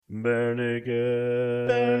Bernigan,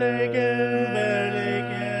 Bernigan,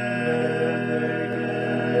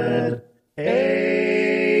 Bernigan,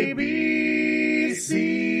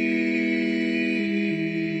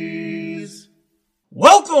 ABCs.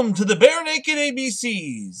 Welcome to the Bare Naked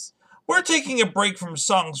ABCs. We're taking a break from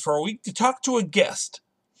songs for a week to talk to a guest.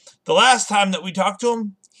 The last time that we talked to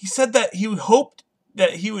him, he said that he hoped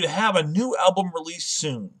that he would have a new album released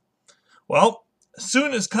soon. Well,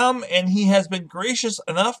 soon has come, and he has been gracious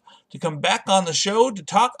enough to come back on the show to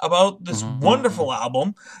talk about this wonderful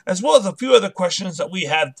album, as well as a few other questions that we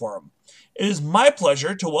had for him. It is my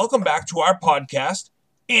pleasure to welcome back to our podcast,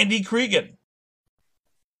 Andy Creeggan.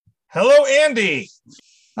 Hello, Andy.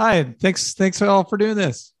 Hi, thanks all for doing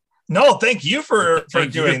this. No, thank you for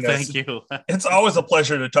doing this. Thank you. It's always a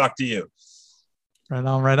pleasure to talk to you.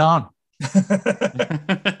 Right on.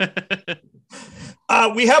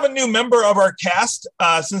 We have a new member of our cast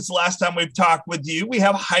since the last time we've talked with you. We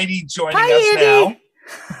have Heidi joining us now.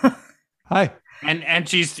 Hi. And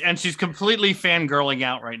she's completely fangirling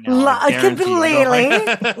out right now. Completely.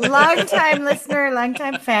 Long-time listener,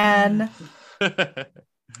 long-time fan.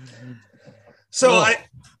 So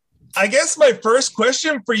I guess my first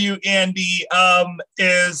question for you, Andy,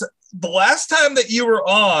 is the last time that you were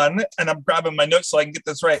on, and I'm grabbing my notes so I can get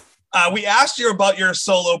this right. We asked you about your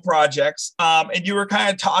solo projects, and you were kind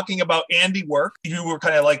of talking about Andy Work. You were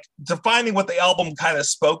kind of like defining what the album kind of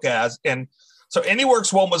spoke as. And so Andy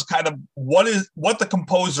Works 1 was kind of what the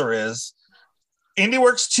composer is. Andy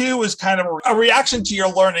Works 2 is kind of a reaction to your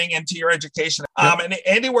learning and to your education. And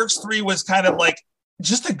Andy Works 3 was kind of like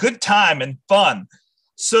just a good time and fun.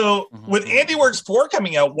 So with Andy Works 4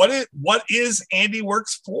 coming out, what is Andy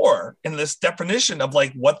Works 4 in this definition of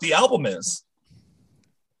like what the album is?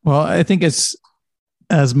 Well, I think it's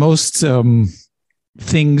as most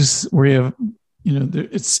things where you have,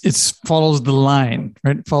 it's follows the line,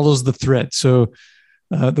 right? It follows the thread. So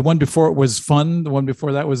the one before it was fun. The one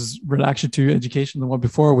before that was reaction to education. The one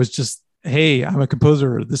before was just, hey, I'm a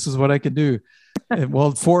composer. This is what I can do. Well,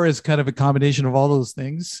 4 is kind of a combination of all those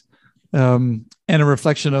things, and a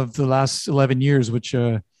reflection of the last 11 years, which,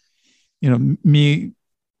 me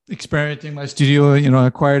experimenting my studio, I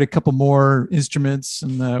acquired a couple more instruments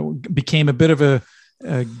and became a bit of a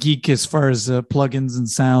geek as far as plugins and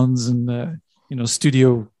sounds and,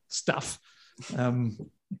 studio stuff. And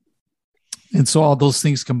so all those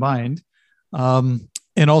things combined. And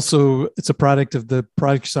also it's a product of the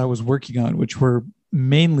projects I was working on, which were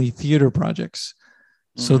mainly theater projects.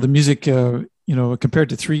 So the music, compared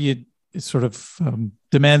to 3, it sort of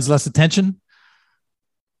demands less attention.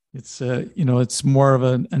 It's, it's more of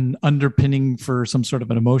an underpinning for some sort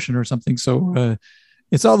of an emotion or something. So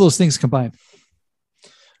it's all those things combined.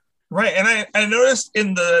 Right. And I noticed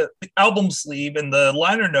in the album sleeve, in the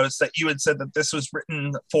liner notes, that you had said that this was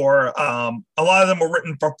written for, a lot of them were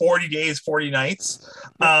written for 40 days, 40 nights.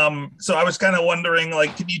 So I was kind of wondering,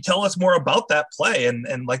 like, can you tell us more about that play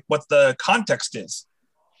and like what the context is?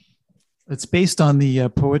 It's based on the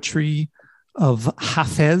poetry of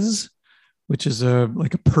Hafez, which is a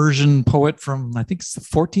Persian poet from, I think it's the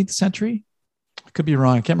 14th century. I could be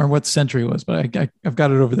wrong. I can't remember what century it was, but I've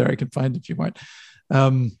got it over there. I can find it if you want.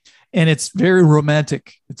 And it's very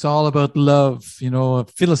romantic. It's all about love,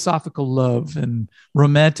 philosophical love and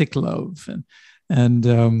romantic love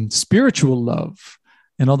and spiritual love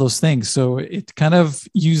and all those things. So it kind of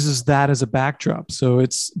uses that as a backdrop. So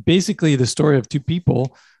it's basically the story of two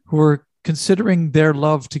people who are considering their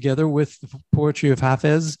love together with the poetry of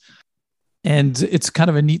Hafez. And it's kind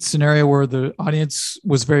of a neat scenario where the audience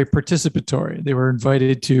was very participatory. They were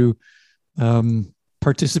invited to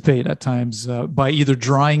participate at times by either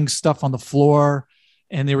drawing stuff on the floor,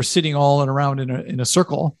 and they were sitting all around in a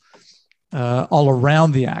circle all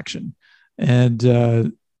around the action. And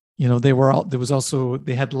they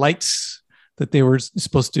had lights that they were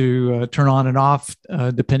supposed to turn on and off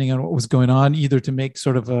depending on what was going on, either to make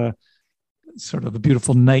sort of a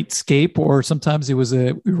beautiful nightscape, or sometimes we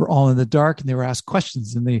were all in the dark and they were asked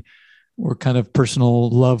questions, and they were kind of personal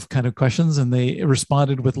love kind of questions, and they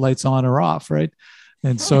responded with lights on or off. Right.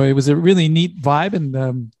 And so it was a really neat vibe.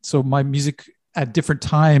 And so my music at different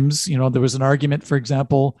times, there was an argument, for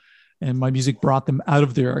example, and my music brought them out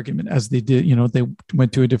of their argument as they did, they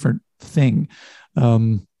went to a different thing,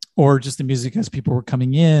 or just the music as people were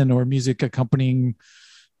coming in, or music accompanying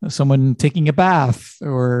someone taking a bath,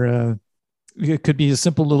 or it could be a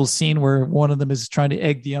simple little scene where one of them is trying to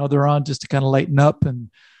egg the other on just to kind of lighten up and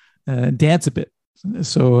dance a bit.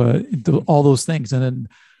 So all those things. And then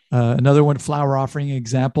another one, flower offering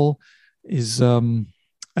example, is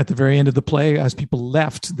at the very end of the play, as people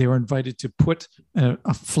left, they were invited to put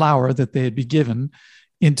a flower that they had been given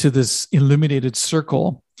into this illuminated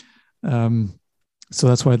circle. So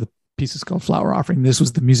that's why the piece is called Flower Offering. This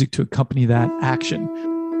was the music to accompany that action.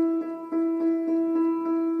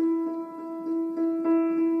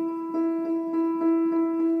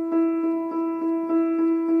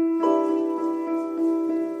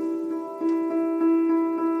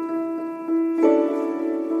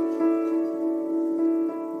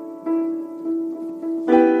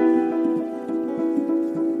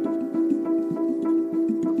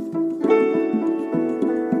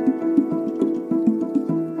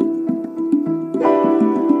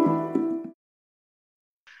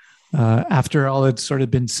 After all had sort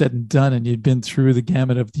of been said and done, and you'd been through the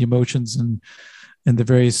gamut of the emotions and the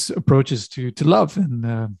various approaches to love,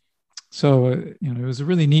 and so it was a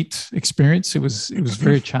really neat experience. It was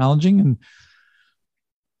very challenging, and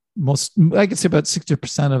I could say about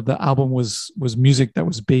 60% of the album was music that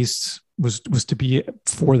was to be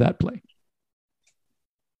for that play.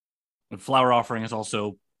 Flower Offering is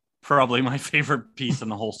also probably my favorite piece in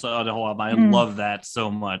the whole album. I love that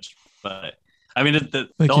so much, but. I mean,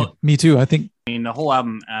 me too. I think. The whole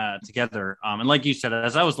album together, and like you said,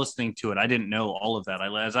 as I was listening to it, I didn't know all of that.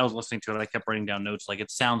 As I was listening to it, I kept writing down notes. Like it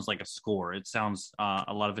sounds like a score. It sounds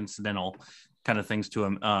a lot of incidental kind of things to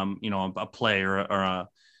a play or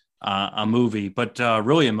a movie, but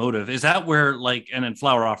really emotive. Is that where and then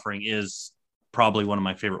Flower Offering is probably one of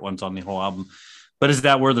my favorite ones on the whole album. But is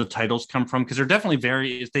that where the titles come from? Because they're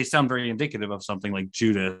definitely they sound very indicative of something like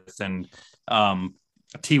Judith and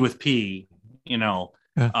Tea with P. Pink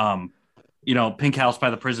House by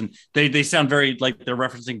the Prison. They sound very like they're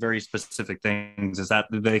referencing very specific things.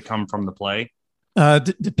 Do they come from the play?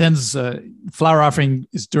 Depends. Flower Offering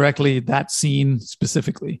is directly that scene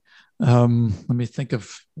specifically. Let me think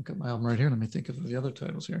of. I've got my album right here. Let me think of the other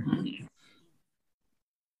titles here.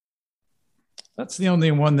 That's the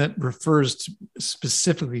only one that refers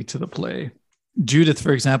specifically to the play. Judith,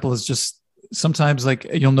 for example, is just sometimes like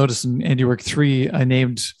you'll notice in Andy Work 3, I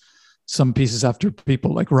named some pieces after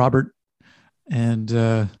people like Robert. And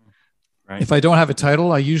right. If I don't have a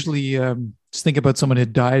title, I usually just think about someone who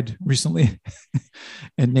died recently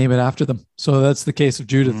and name it after them. So that's the case of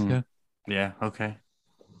Judith. Mm. Yeah. Okay.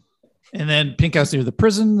 And then Pink House Near the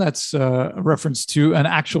Prison. That's a reference to an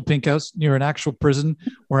actual pink house near an actual prison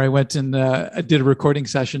where I went and I did a recording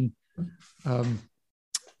session.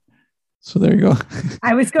 So there you go.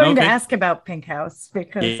 I was going to ask about Pink House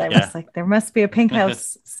because I was like, there must be a pink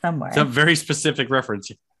house somewhere. It's a very specific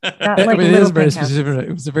reference. It is very specific.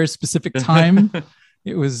 It was a very specific time.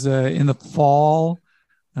 It was in the fall.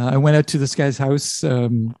 I went out to this guy's house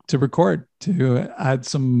to record, to add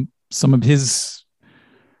some of his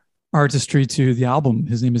artistry to the album.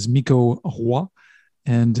 His name is Miko Roy,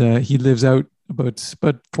 and he lives out about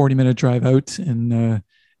 40-minute drive out, and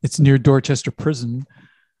it's near Dorchester Prison.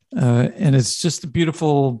 And it's just a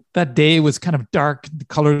beautiful, that day was kind of dark. The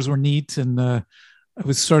colors were neat. And it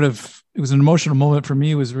was an emotional moment for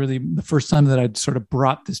me. It was really the first time that I'd sort of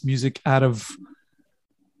brought this music out of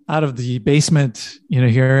the basement,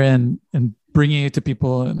 here and bringing it to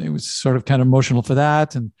people. And it was sort of kind of emotional for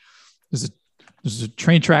that. And there's a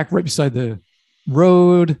train track right beside the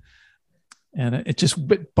road. And it just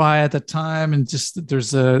went by at that time, and just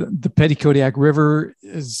there's the Petitcodiac River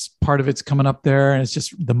is part of it's coming up there, and it's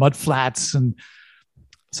just the mud flats and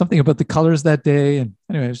something about the colors that day. And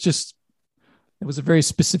anyway, it was a very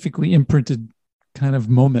specifically imprinted kind of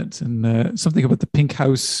moment, and something about the pink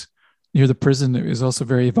house near the prison. It was also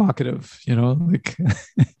very evocative, like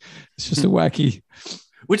it's just a wacky.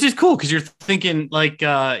 Which is cool because you're thinking like,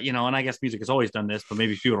 and I guess music has always done this, but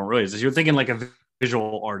maybe people don't realize this. You're thinking like a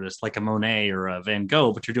visual artist, like a Monet or a Van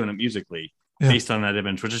Gogh, but you're doing it musically based on that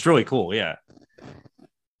image, which is really cool. Yeah.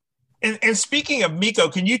 And speaking of Miko,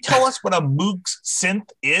 can you tell us what a Moog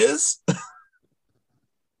synth is?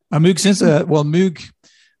 A Moog synth?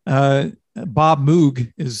 Bob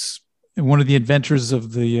Moog is one of the inventors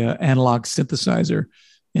of the analog synthesizer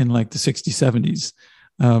in like the 60s,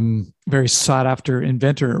 70s. Very sought after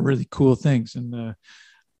inventor of really cool things. And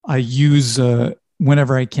I use,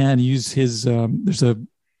 whenever I can, use his, there's a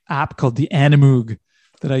app called the Animoog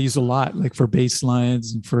that I use a lot, like for bass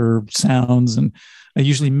lines and for sounds. And I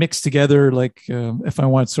usually mix together, like if I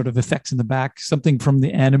want sort of effects in the back, something from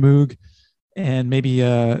the Animoog and maybe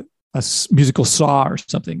a musical saw or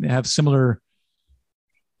something. They have similar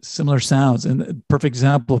sounds. And a perfect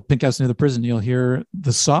example of Pink House Near the Prison, you'll hear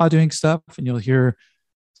the saw doing stuff, and you'll hear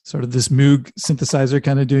sort of this Moog synthesizer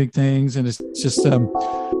kind of doing things. And it's just...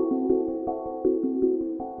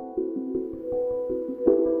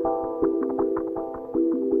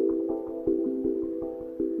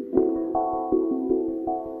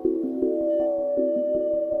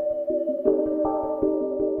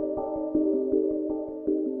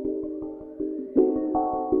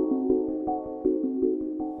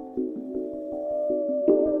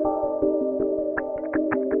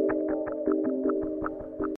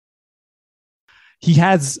 he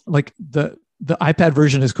has like the iPad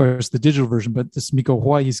version is, of course, the digital version, but this Miko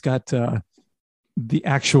Hawaii, he's got the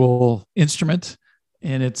actual instrument,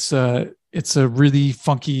 and it's a really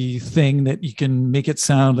funky thing that you can make it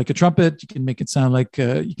sound like a trumpet. You can make it sound like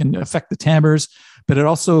you can affect the timbres, but it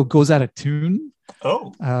also goes out of tune.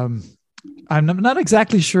 Oh, I'm not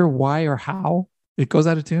exactly sure why or how it goes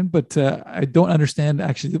out of tune, but I don't understand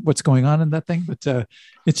actually what's going on in that thing. But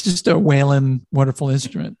it's just a wailing, wonderful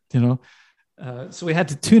instrument, so we had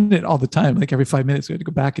to tune it all the time, like every 5 minutes. We had to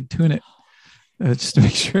go back and tune it just to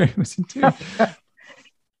make sure it was in tune.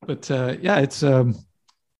 But it's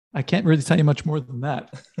I can't really tell you much more than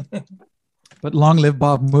that. But long live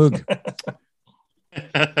Bob Moog.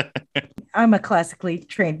 I'm a classically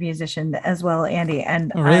trained musician as well, Andy.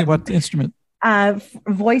 And really? What instrument?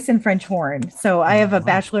 Voice and French horn. So I have a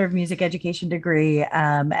Bachelor of Music Education degree,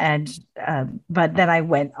 but then I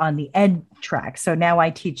went on the ed track. So now I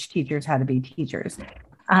teach teachers how to be teachers,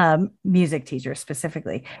 music teachers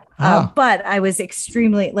specifically. But I was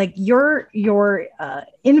extremely like your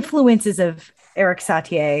influences of Eric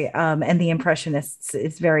Satie and the Impressionists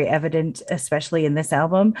is very evident, especially in this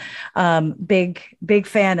album. Big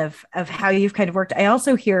fan of how you've kind of worked. I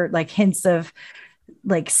also hear like hints of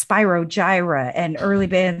like Spyro Gyra and early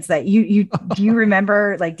bands that you do you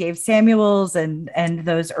remember, like Dave Samuels and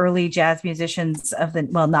those early jazz musicians of the,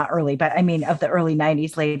 well, not early, but I mean of the early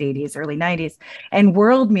 90s, late 80s, early 90s, and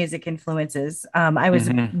world music influences. I was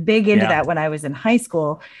big into that when I was in high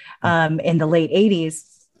school in the late 80s.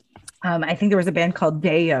 I think there was a band called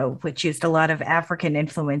Deo, which used a lot of African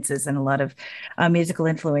influences and a lot of musical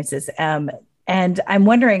influences. And I'm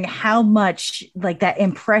wondering how much like that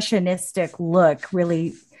impressionistic look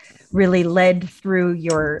really led through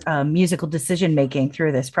your musical decision-making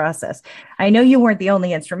through this process. I know you weren't the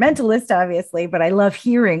only instrumentalist, obviously, but I love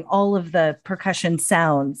hearing all of the percussion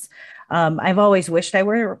sounds. I've always wished I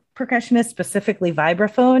were a percussionist, specifically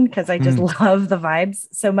vibraphone, because I just love the vibes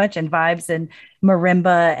so much, and vibes and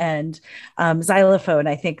marimba and xylophone.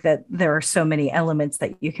 I think that there are so many elements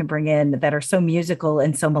that you can bring in that are so musical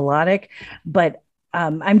and so melodic. But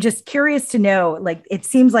I'm just curious to know, like, it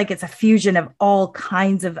seems like it's a fusion of all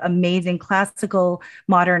kinds of amazing classical,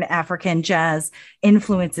 modern, African, jazz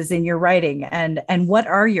influences in your writing. And what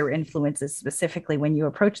are your influences specifically when you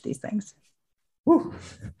approach these things? Whew.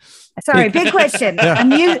 Sorry, big question. A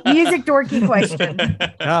music dorky question.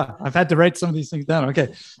 Yeah, I've had to write some of these things down.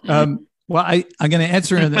 Okay. Well, I'm going to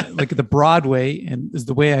answer in the broad way, and is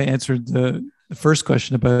the way I answered the first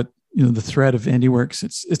question about the thread of indie works.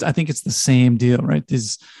 It's I think it's the same deal, right?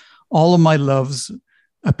 There's all of my loves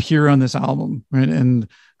appear on this album, right? And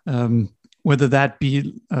whether that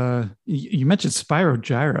be you mentioned Spyro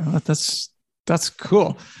Gyra, that's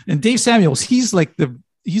cool. And Dave Samuels, he's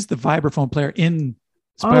the vibraphone player in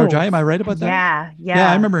Spyro Gyra. Am I right about that? Yeah.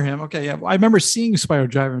 I remember him. Okay, yeah. I remember seeing Spyro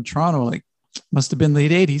Gyra in Toronto, like must have been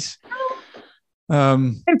late 80s.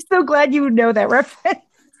 I'm so glad you know that reference.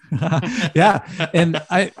 Yeah. And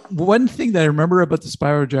one thing that I remember about the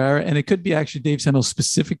Spyro Gyra, and it could be actually Dave Samuels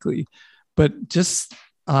specifically, but just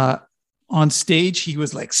on stage, he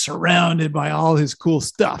was like surrounded by all his cool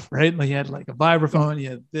stuff, right? Like he had like a vibraphone, he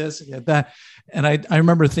had this, he had that. And I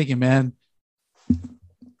remember thinking, man,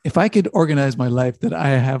 if I could organize my life that I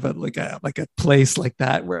have a place like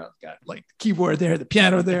that where I've got like the keyboard there, the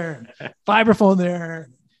piano there, vibraphone there,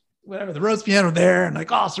 whatever, the Rhodes piano there, and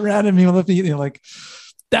like all surrounding me, like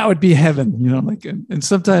that would be heaven, like, and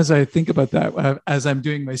sometimes I think about that as I'm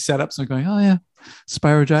doing my setups and going, oh yeah,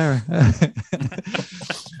 Spyro Gyra.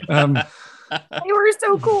 They were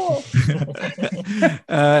so cool.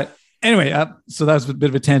 Anyway, so that was a bit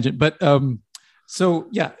of a tangent, but so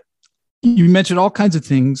yeah. You mentioned all kinds of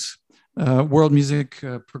things, world music,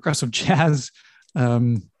 progressive jazz,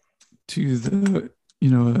 to the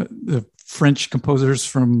French composers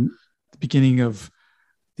from the beginning of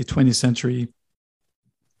the 20th century.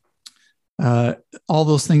 All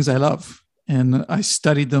those things I love, and I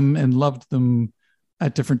studied them and loved them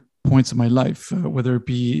at different points of my life, whether it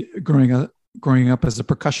be growing up as a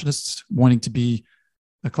percussionist, wanting to be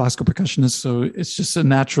a classical percussionist. So it's just a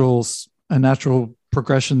natural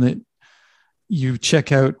progression that you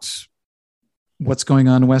check out what's going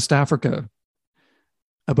on in West Africa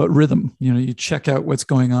about rhythm. You check out what's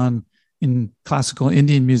going on in classical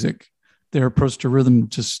Indian music. Their approach to rhythm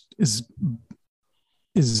just is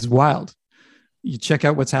wild. You check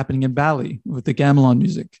out what's happening in Bali with the gamelan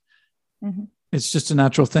music. Mm-hmm. It's just a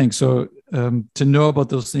natural thing. So to know about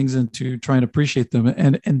those things and to try and appreciate them,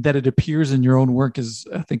 and that it appears in your own work is,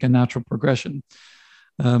 I think, a natural progression.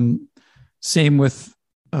 Same with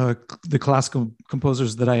the classical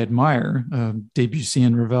composers that I admire, Debussy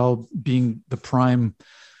and Ravel being the prime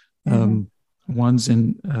ones,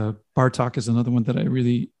 and Bartok is another one that I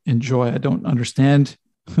really enjoy. I don't understand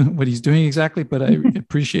what he's doing exactly, but I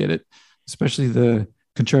appreciate it, especially the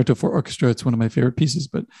Concerto for Orchestra. It's one of my favorite pieces,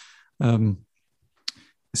 but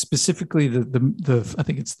specifically the I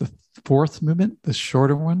think it's the fourth movement, the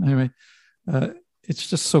shorter one. Anyway, it's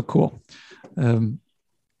just so cool.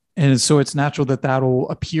 And so it's natural that will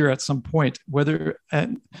appear at some point, whether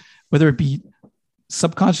it be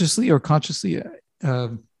subconsciously or consciously.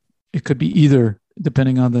 It could be either,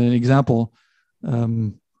 depending on the example,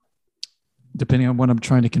 depending on what I'm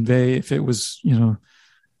trying to convey. If it was,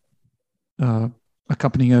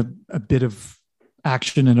 accompanying a bit of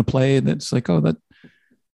action in a play, and it's like, that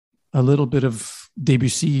a little bit of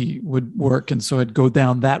Debussy would work, and so I'd go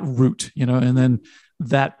down that route, and then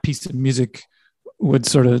that piece of music would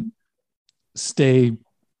sort of stay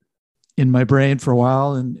in my brain for a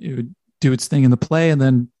while, and it would do its thing in the play. And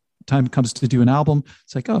then time comes to do an album.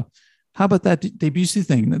 It's like, how about that Debussy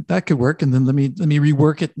thing? That could work. And then let me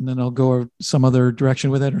rework it, and then I'll go some other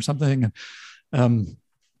direction with it or something.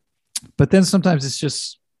 But then sometimes it's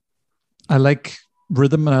just, I like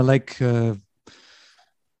rhythm, and I like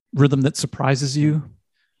rhythm that surprises you.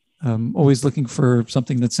 Always looking for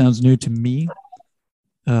something that sounds new to me.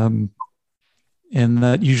 And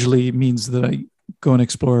that usually means that I go and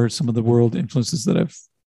explore some of the world influences that I've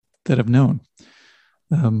known.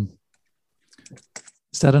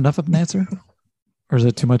 Is that enough of an answer, or is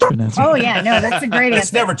that too much of an answer? Oh yeah, no, that's a great answer.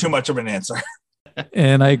 It's never too much of an answer.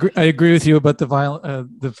 And I agree with you about the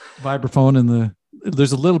vibraphone, and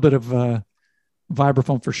there's a little bit of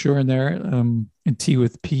vibraphone for sure in there. In T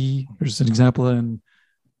with P, there's an example, and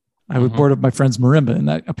I would board up my friend's marimba, and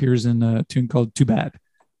that appears in a tune called "Too Bad."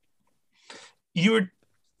 You were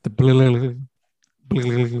the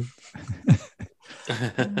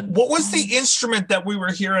what was the instrument that we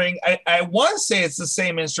were hearing? I want to say it's the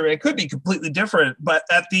same instrument. It could be completely different, but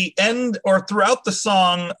at the end or throughout the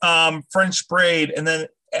song, French Braid, and then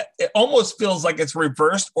it almost feels like it's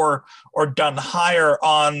reversed or done higher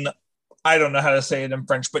on, I don't know how to say it in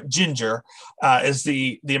French, but ginger is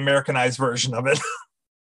the Americanized version of it.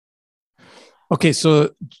 Okay,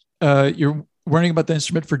 so you're worrying about the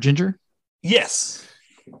instrument for ginger? Yes.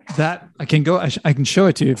 That I can go. I can show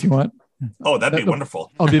it to you if you want. Oh, that'd be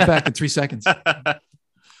wonderful. I'll be back in 3 seconds. I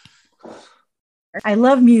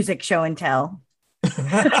love music show and tell.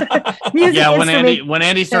 Yeah, when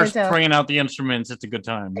Andy starts bringing out the instruments, it's a good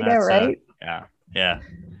time. I know, right? Yeah.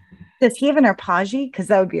 Does he have an arpeggi? Because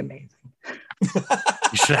that would be amazing.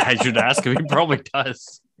 I should ask him. He probably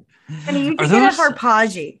does. And you can get a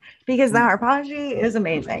harpaggi, because the harpaggi is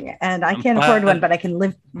amazing, and I can't afford one, but I can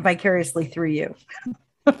live vicariously through you.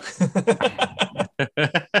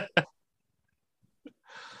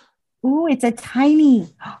 Ooh, it's a tiny.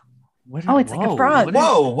 It's like a frog.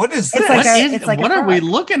 Whoa, what is this? What are we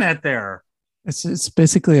looking at there? It's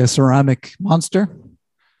basically a ceramic monster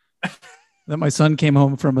that my son came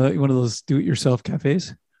home from one of those do-it-yourself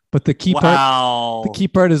cafes. But the key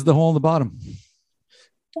part is the hole in the bottom.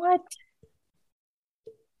 What?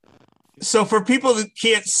 So for people that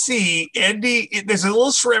can't see, Andy, there's a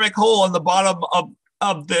little ceramic hole on the bottom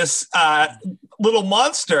of this little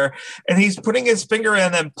monster, and he's putting his finger in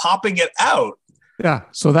and then popping it out. Yeah,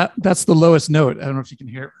 so that's the lowest note. I don't know if you can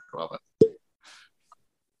hear it well, but...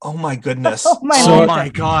 Oh my goodness! Oh my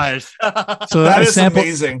gosh! So that is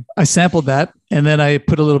amazing. I sampled that, and then I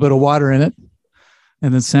put a little bit of water in it,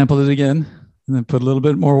 and then sampled it again, and then put a little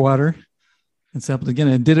bit more water, and sampled again,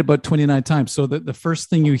 and did it about 29 times. So the first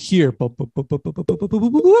thing you hear,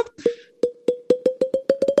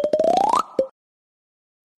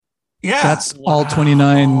 yeah, that's all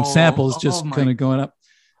 29 samples just kind of going up.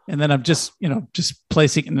 And then I'm just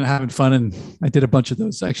placing and having fun. And I did a bunch of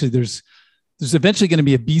those. Actually, there's eventually going to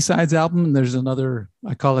be a B-sides album, and there's another,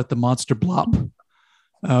 I call it the Monster Blop.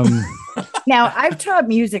 Now, I've taught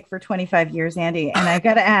music for 25 years, Andy, and I've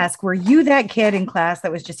got to ask, were you that kid in class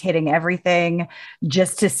that was just hitting everything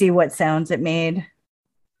just to see what sounds it made?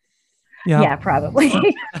 Yeah, probably.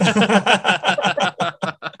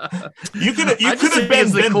 You could have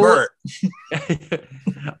been Ben Burt.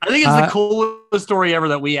 I think it's the coolest story ever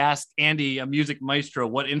that we asked Andy, a music maestro,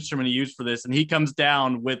 what instrument he used for this, and he comes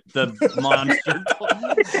down with the monster,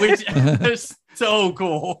 which is so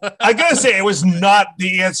cool. I gotta say, it was not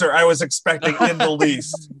the answer I was expecting in the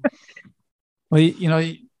least. Well,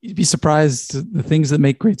 you'd be surprised the things that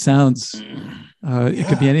make great sounds. It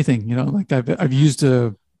could be anything. Like I've used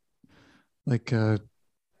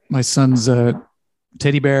my son's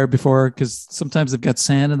teddy bear before, because sometimes they've got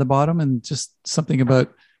sand in the bottom, and just something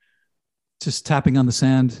about just tapping on the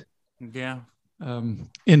sand. Yeah.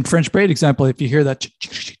 In French braid example, if you hear that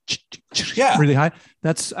really high,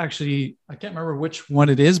 that's actually, I can't remember which one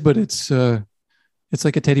it is, but it's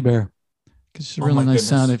like a teddy bear. It's a really nice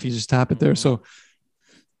sound if you just tap it there. So,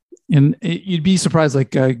 and you'd be surprised.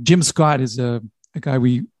 Like Jim Scott is a guy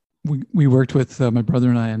we worked with, my brother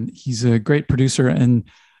and I, and he's a great producer. And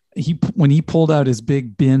when he pulled out his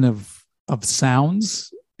big bin of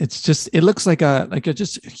sounds, it looks like a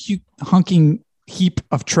just hunking heap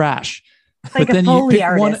of trash. Like but then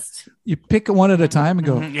you pick one at a time and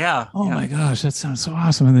go, my gosh, that sounds so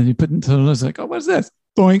awesome. And then you put it into the, it's like, oh, what is this?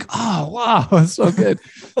 Boink. Oh, wow. That's so good.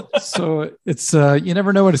 So it's, you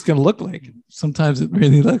never know what it's going to look like. Sometimes it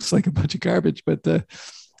really looks like a bunch of garbage, but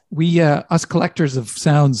we, us collectors of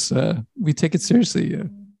sounds, we take it seriously.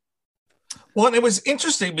 Well, and it was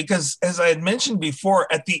interesting because, as I had mentioned before,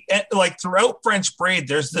 at the end, like throughout French braid,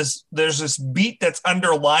 there's this beat that's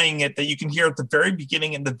underlying it that you can hear at the very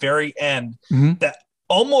beginning and the very end, that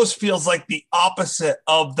almost feels like the opposite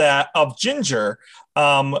of that of Ginger,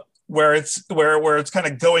 where it's kind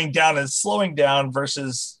of going down and slowing down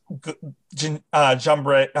versus Ginger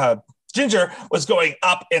was going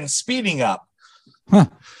up and speeding up. Huh.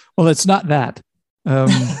 Well, it's not that.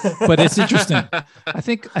 But it's interesting. I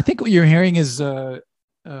think what you're hearing is I'll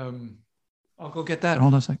go get that.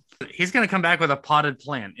 Hold on a second. He's gonna come back with a potted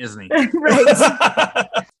plant, isn't he? Right.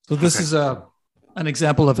 So this is an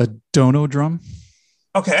example of a dono drum.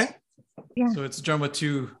 Okay. Yeah. So it's a drum with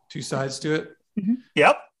two sides to it. Mm-hmm.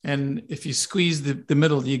 Yep. And if you squeeze the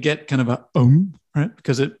middle, you get kind of a right,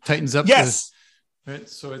 because it tightens up. Yes. Right.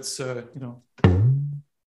 So it's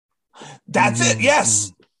That's it.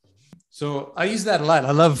 Yes. So I use that a lot.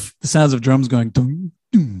 I love the sounds of drums going. Dum,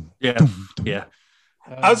 dum, yeah. Dum, dum. Yeah.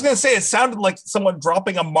 I was going to say it sounded like someone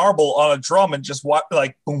dropping a marble on a drum and just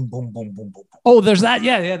like boom, boom, boom, boom, boom. Oh, there's that.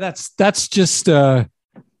 Yeah. That's just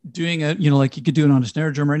doing it. Like you could do it on a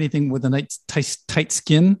snare drum or anything with a nice tight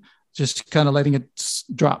skin. Just kind of letting it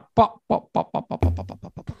drop. Pop, pop, pop, pop, pop, pop, pop,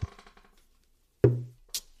 pop, pop.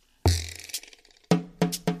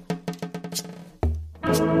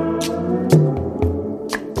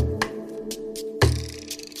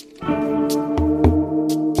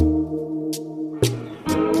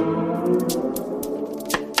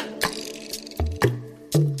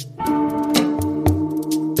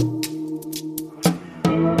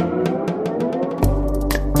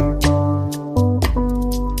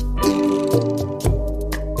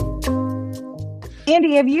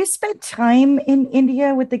 Andy, have you spent time in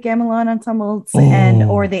India with the gamelan ensembles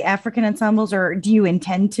or the African ensembles, or do you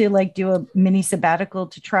intend to do a mini sabbatical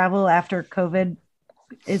to travel after COVID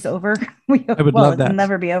is over? I would love that. It'll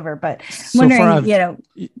never be over, but so wondering,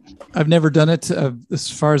 I've never done it. As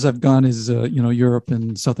far as I've gone is, Europe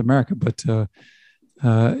and South America, but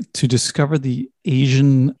to discover the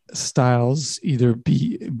Asian styles, either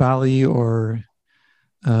be Bali or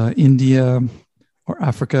India or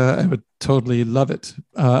Africa, I would totally love it.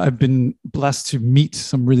 I've been blessed to meet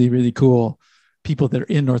some really, really cool people that are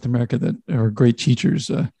in North America that are great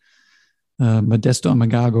teachers. Modesto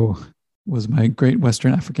Amagago was my great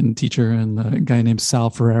Western African teacher, and a guy named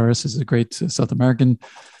Sal Ferreras is a great South American.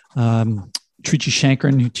 Trichy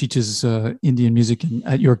Shankran, who teaches Indian music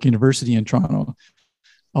at York University in Toronto.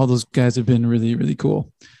 All those guys have been really, really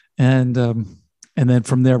cool. And then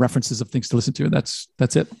from there, references of things to listen to. That's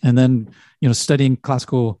it. And then, studying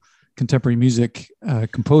classical contemporary music,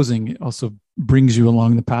 composing also brings you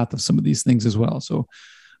along the path of some of these things as well. So,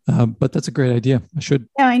 but that's a great idea. I should.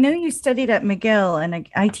 Yeah, I know you studied at McGill, and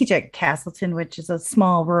I teach at Castleton, which is a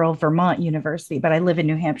small rural Vermont university, but I live in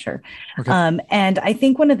New Hampshire. Okay. And I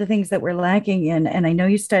think one of the things that we're lacking in, and I know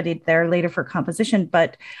you studied there later for composition,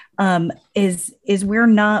 but is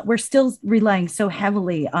we're still relying so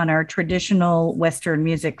heavily on our traditional Western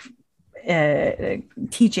music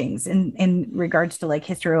teachings in regards to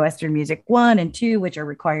history of Western music 1 and 2, which are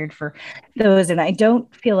required for those. And I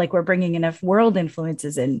don't feel like we're bringing enough world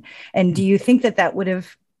influences in. And do you think that would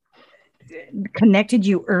have connected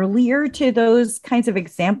you earlier to those kinds of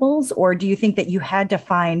examples? Or do you think that you had to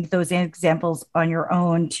find those examples on your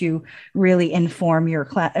own to really inform your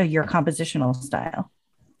compositional style?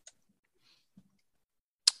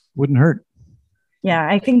 Wouldn't hurt. Yeah,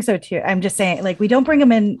 I think so too. I'm just saying, we don't bring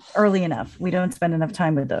them in early enough. We don't spend enough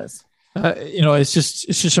time with those. It's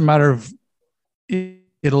just a matter of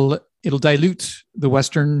it'll dilute the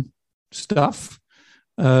Western stuff,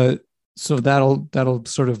 so that'll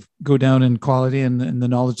sort of go down in quality and the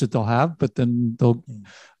knowledge that they'll have. But then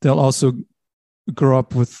they'll also grow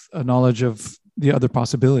up with a knowledge of the other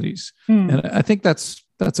possibilities. And I think that's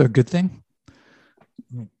a good thing.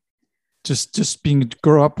 Just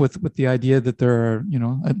grow up with the idea that there are,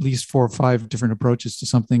 at least 4 or 5 different approaches to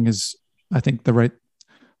something is, I think, the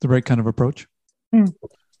right kind of approach.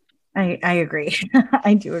 I agree.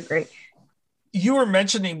 I do agree. You were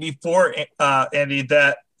mentioning before, Andy,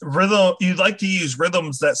 that you like to use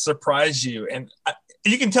rhythms that surprise you, and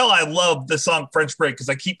you can tell I love the song French Break because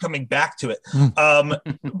I keep coming back to it.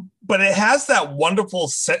 But it has that wonderful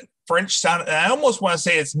French sound, and I almost want to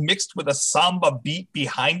say it's mixed with a samba beat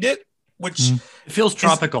behind it, which it feels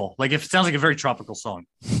tropical. Like it sounds like a very tropical song.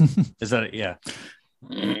 Is that it? Yeah.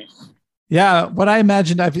 Yeah. What I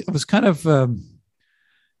imagined, I was kind of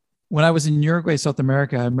when I was in Uruguay, South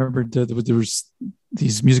America. I remember there was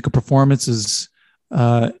these musical performances.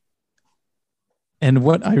 And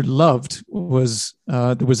what I loved was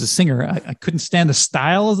there was a singer. I couldn't stand the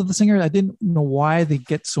style of the singer. I didn't know why they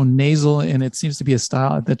get so nasal, and it seems to be a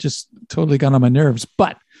style that just totally got on my nerves.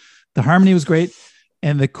 But the harmony was great.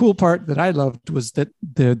 And the cool part that I loved was that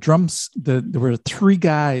the drums, there were 3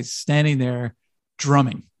 guys standing there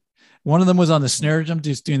drumming. One of them was on the snare drum,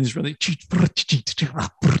 just doing this really, and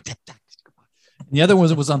the other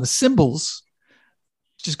one was on the cymbals,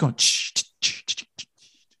 just going,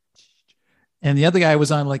 and the other guy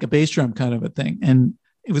was on like a bass drum kind of a thing. And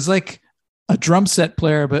it was like a drum set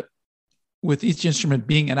player, but with each instrument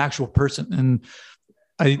being an actual person. And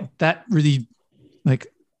I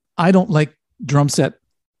don't like drum set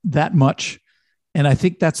that much. And I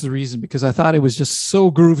think that's the reason, because I thought it was just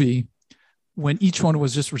so groovy when each one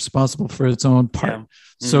was just responsible for its own part. Yeah.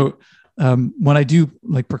 So when I do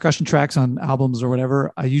like percussion tracks on albums or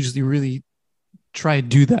whatever, I usually really try to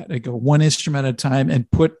do that. I go one instrument at a time and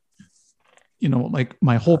put, like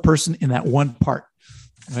my whole person in that one part.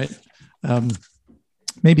 Right.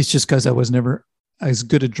 Maybe it's just because I was never as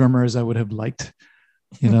good a drummer as I would have liked,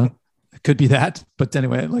 it could be that. But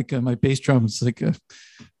anyway, like my bass drum is like, I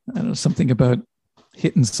don't know, something about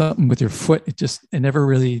hitting something with your foot. It never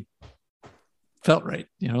really felt right.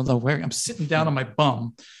 I'm sitting down on my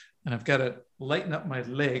bum and I've got to lighten up my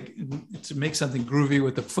leg to make something groovy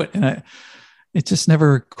with the foot. And it just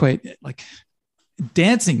never quite like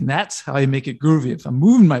dancing. That's how I make it groovy. If I'm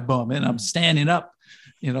moving my bum and I'm standing up,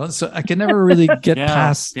 so I can never really get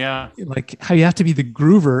past like how you have to be the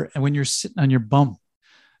groover. And when you're sitting on your bum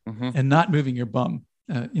and not moving your bum,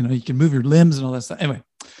 you can move your limbs and all that stuff. Anyway,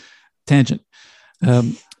 tangent.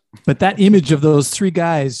 But that image of those 3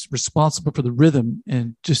 guys responsible for the rhythm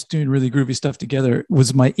and just doing really groovy stuff together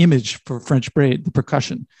was my image for French Braid, the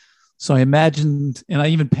percussion. So I imagined, and I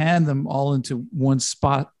even panned them all into one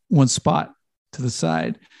spot to the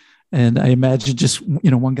side. And I imagined just,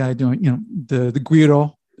 one guy doing, the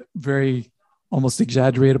guiro, very almost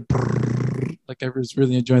exaggerated, like I was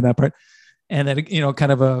really enjoying that part. And then,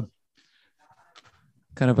 kind of a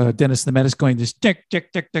Dennis the Menace going just tick,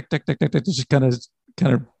 tick, tick, tick, tick, tick, tick, tick, just kind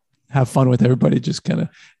of have fun with everybody, just kind of,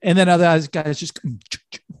 and then other guys just,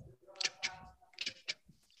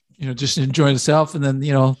 just enjoy yourself. And then,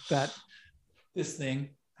 this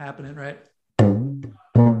thing happening, right?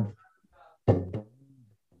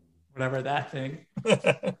 Whatever that thing.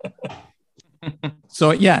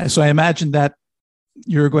 So I imagined that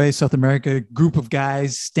Uruguay, South America group of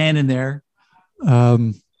guys standing there,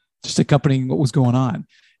 just accompanying what was going on.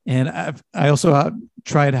 And I also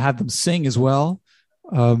tried to have them sing as well.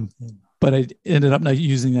 But I ended up not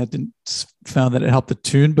using that. Found that it helped the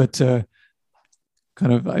tune, but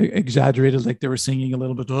kind of I exaggerated, like they were singing a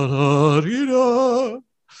little bit.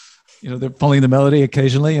 They're pulling the melody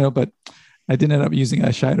occasionally, but I didn't end up using.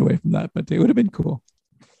 I shied away from that, but it would have been cool.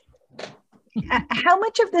 How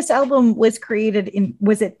much of this album was created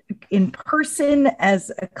was it in person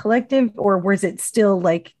as a collective, or was it still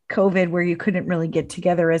like COVID where you couldn't really get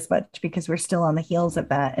together as much because we're still on the heels of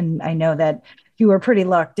that? And I know that you were pretty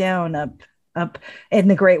locked down up in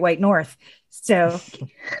the Great White North. So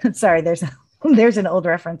sorry, there's an old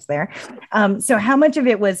reference there. So how much of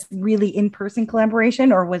it was really in-person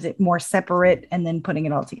collaboration, or was it more separate and then putting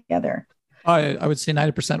it all together? I would say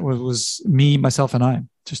 90% was me, myself, and I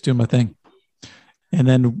just doing my thing. And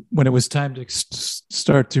then when it was time to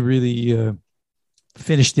start to really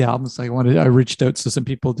finish the albums, I reached out to some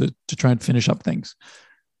people to try and finish up things.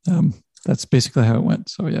 That's basically how it went.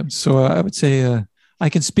 So yeah, I would say I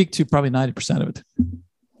can speak to probably 90% of it.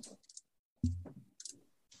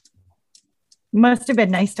 Must have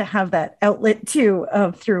been nice to have that outlet too,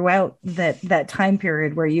 throughout that time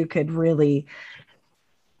period where you could really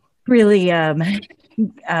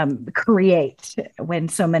create when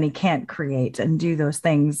so many can't create and do those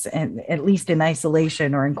things. And at least in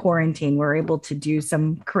isolation or in quarantine, we're able to do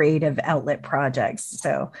some creative outlet projects.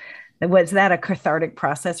 So was that a cathartic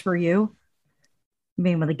process for you?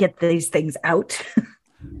 Being able to get these things out?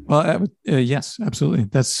 Well, yes, absolutely.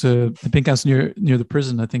 That's the pink house near the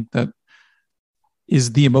prison. I think that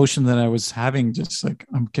is the emotion that I was having. Just like,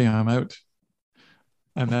 okay, I'm out,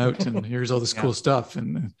 and here's all this cool stuff,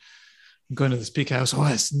 and I'm going to this pink house. Oh,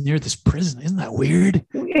 it's near this prison. Isn't that weird?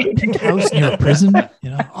 A pink house near a prison.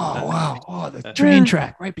 Oh wow. Oh, the train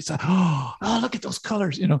track right beside. Oh, look at those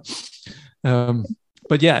colors.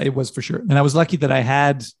 But yeah, it was for sure. And I was lucky that I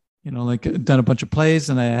had, like done a bunch of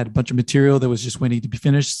plays and I had a bunch of material that was just waiting to be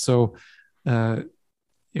finished. So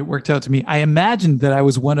it worked out to me. I imagined that I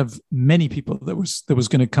was one of many people that was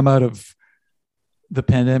going to come out of the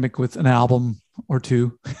pandemic with an album or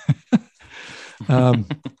two. And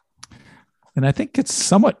I think it's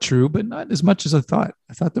somewhat true, but not as much as I thought.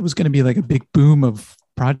 I thought there was going to be like a big boom of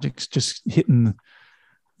projects just hitting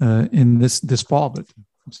in this fall, but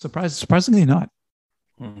I'm surprisingly not.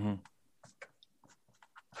 Mm-hmm.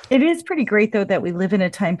 It is pretty great, though, that we live in a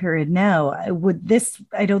time period now. I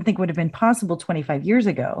don't think would have been possible 25 years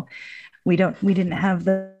ago. We didn't have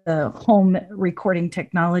the home recording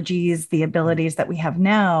technologies, the abilities that we have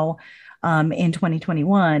now in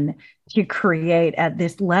 2021 to create at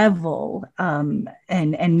this level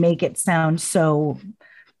and make it sound so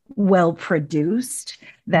well produced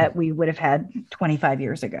that we would have had 25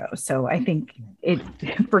 years ago. So I think it,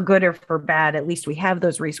 for good or for bad, at least we have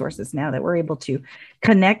those resources now that we're able to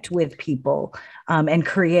connect with people and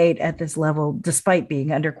create at this level, despite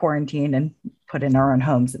being under quarantine and put in our own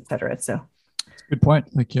homes, et cetera. So good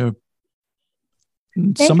point. Like, thanks,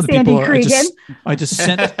 some of the people Creeggan. I just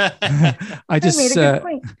sent, I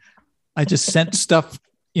just sent stuff,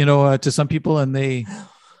 to some people, and they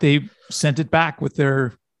sent it back with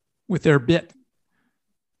their bit.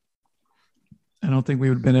 I don't think we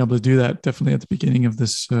would have been able to do that. Definitely at the beginning of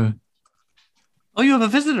this. Oh, you have a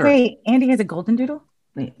visitor. Wait, Andy has a golden doodle?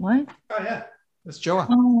 Wait, what? Oh yeah, that's Joa.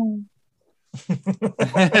 Oh.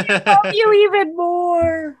 I love you even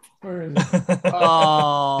more.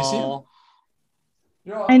 Oh.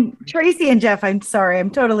 And Tracy and Jeff, I'm sorry. I'm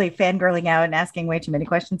totally fangirling out and asking way too many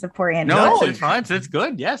questions of poor Andy. No, it's fine. It's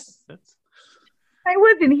good. Yes. I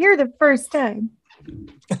wasn't here the first time.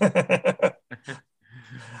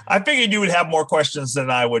 I figured you would have more questions than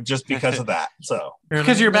I would just because of that. So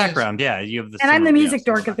because of your background, yeah, you have the. And I'm the music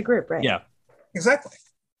dork of the group, right? Yeah, exactly.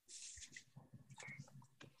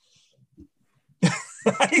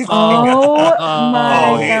 Oh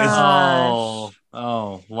my gosh!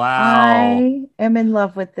 Oh wow! I am in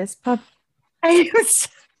love with this pup.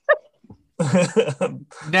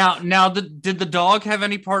 Now, did the dog have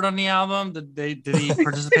any part on the album? Did he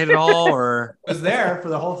participate at all, or was there for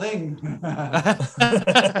the whole thing?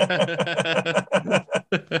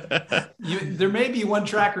 There may be one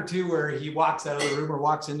track or two where he walks out of the room or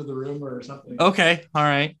walks into the room or something. Okay, all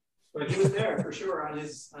right. But he was there for sure on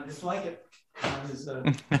his blanket. On his,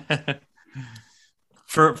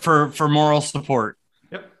 for moral support.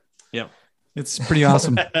 Yep. It's pretty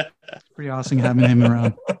awesome. Pretty awesome having him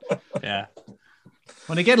around. Yeah.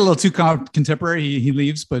 When I get a little too contemporary, he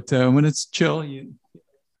leaves. But when it's chill, he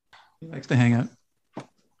likes to hang out.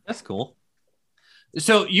 That's cool.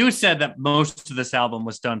 So you said that most of this album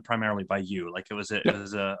was done primarily by you, like it was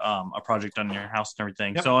a project on your house and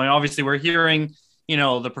everything. Yep. So obviously we're hearing,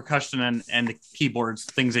 the percussion and the keyboards,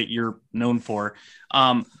 things that you're known for.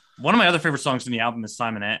 One of my other favorite songs in the album is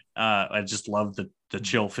Simonette. I just love the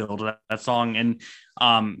chill feel to that song. And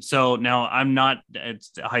so now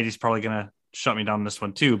Heidi's probably going to shut me down on this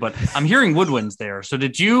one too, but I'm hearing woodwinds there. So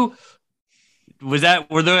were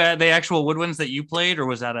the actual woodwinds that you played, or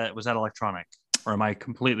was that electronic, or am I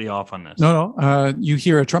completely off on this? No. You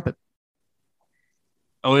hear a trumpet.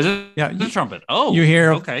 Oh, is it? Yeah. The trumpet. Oh, you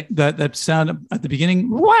hear okay. that sound at the beginning.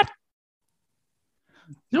 What?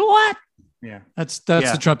 Yeah. That's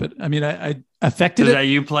the trumpet. I mean, I affected it. Is that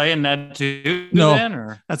you playing that too? No, then,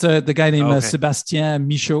 or? That's the guy named Sébastien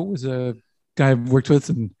Michaud, was a guy I've worked with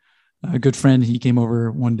and a good friend. He came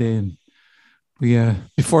over one day, and we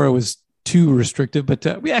before it was too restrictive,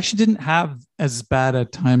 but we actually didn't have as bad a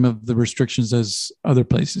time of the restrictions as other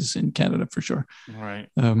places in Canada for sure. Right.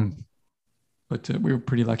 But we were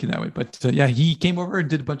pretty lucky that way. But he came over and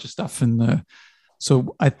did a bunch of stuff, and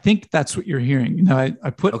so I think that's what you're hearing. Now I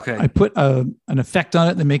put an effect on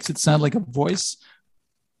it that makes it sound like a voice.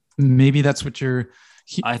 Maybe that's what you're.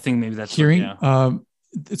 I think maybe that's hearing.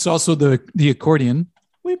 It's also the accordion.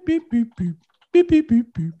 Beep, beep, beep, beep, beep, beep,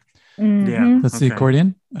 beep, beep. Mm-hmm. Yeah, that's the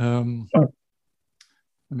accordion.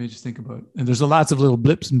 Let me just think about it. And there's lots of little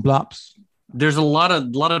blips and blops. There's a lot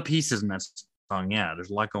of pieces in that song. Yeah, there's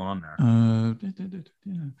a lot going on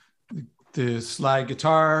there. The slide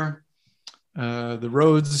guitar, the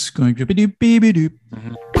Rhodes going to doop doop doop.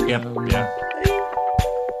 Yep. Yeah.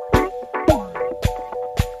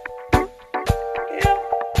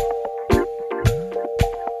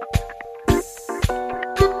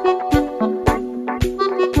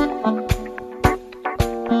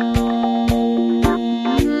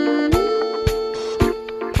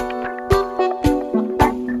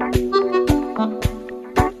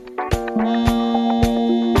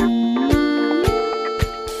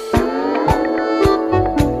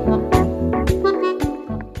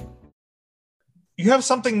 You have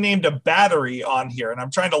something named a battery on here, and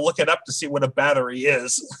I'm trying to look it up to see what a battery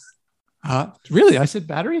is. Really? I said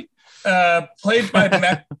battery? Played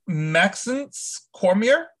by Maxence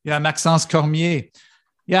Cormier. Yeah, Maxence Cormier.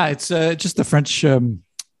 Yeah, it's just the French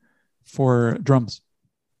for drums.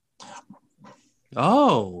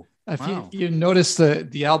 Oh, if wow. you notice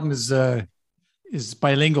the album is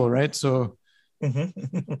bilingual, right? So,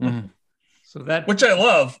 so that, which I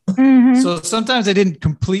love. So sometimes I didn't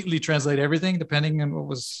completely translate everything depending on what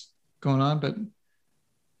was going on, but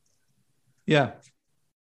yeah.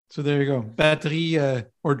 So there you go, battery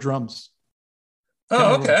or drums.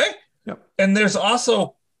 Oh, okay. Yep. And there's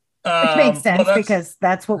also which makes sense because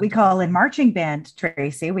that's what we call in marching band,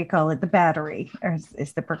 Tracy. We call it the battery, or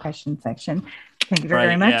is the percussion section. Thank you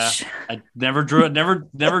very much. Yeah. I never drew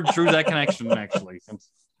that connection actually.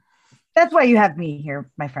 That's why you have me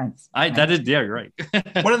here, my friends. You're right.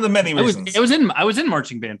 One of the many reasons. I was in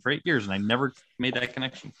marching band for 8 years and I never made that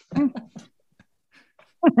connection.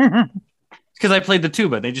 Because I played the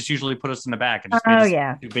tuba. They just usually put us in the back and just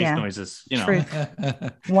made do bass noises. You know,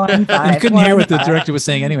 1 5. You couldn't hear what the director was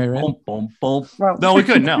saying anyway, right? Boom, boom, boom. Well, no, we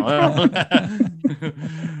couldn't. No.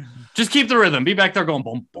 Just keep the rhythm. Be back there going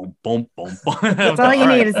boom, boom, boom, boom, boom. That's all you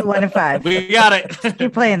need is the 1 and 5. We got it.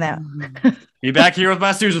 Keep playing that. Be back here with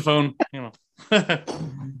my sousaphone. You know.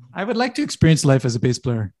 I would like to experience life as a bass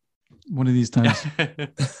player one of these times.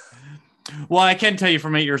 Well, I can tell you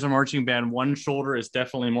from 8 years of marching band, one shoulder is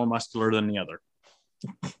definitely more muscular than the other.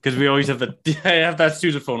 Because we always have that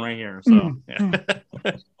sousaphone right here. So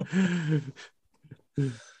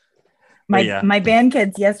My band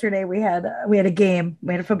kids yesterday we had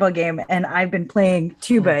a football game, and I've been playing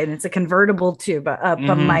tuba, and it's a convertible tuba,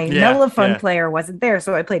 but my mellophone player wasn't there,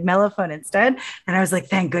 so I played mellophone instead. And I was like,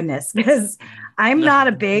 thank goodness, because I'm not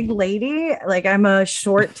a big lady, like I'm a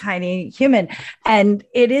short, tiny human, and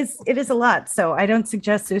it is a lot. So I don't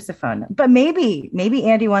suggest sousaphone, but maybe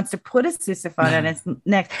Andy wants to put a sousaphone on his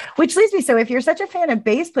neck, which leads me. So if you're such a fan of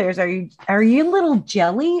bass players, are you a little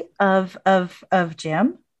jelly of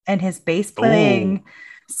Jim and his bass playing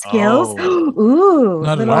skills? Ooh,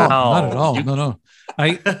 not at all. No.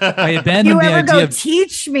 I abandoned you the ever idea go of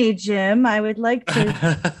teach me, Jim? I would like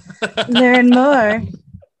to learn more.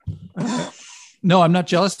 No, I'm not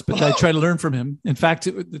jealous, but I try to learn from him. In fact,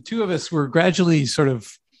 the two of us were gradually sort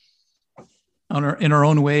of in our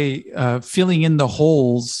own way, filling in the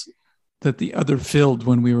holes that the other filled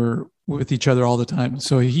when we were with each other all the time.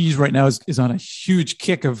 So he's right now is on a huge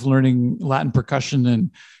kick of learning Latin percussion, and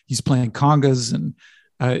he's playing congas, and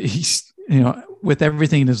he's, with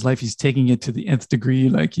everything in his life, he's taking it to the nth degree.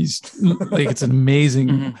 Like it's an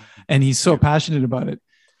amazing, and he's so passionate about it.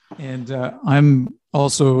 And I'm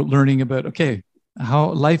also learning about,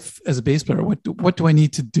 how life as a bass player, what do I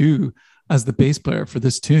need to do as the bass player for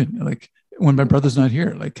this tune? Like when my brother's not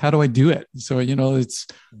here, like, how do I do it? So, it's,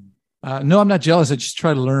 no, I'm not jealous. I just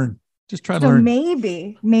try to learn. So learn.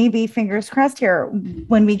 Maybe fingers crossed here,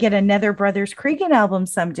 when we get another Brothers Creeggan album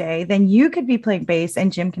someday, then you could be playing bass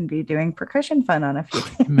and Jim can be doing percussion fun on a few.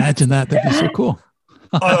 Imagine that. That'd be so cool.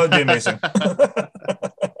 Oh, that would be amazing.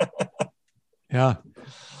 Yeah.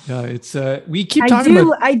 It's we keep talking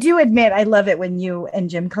about. I do admit I love it when you and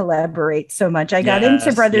Jim collaborate so much. I got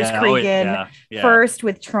into Brothers Creeggan first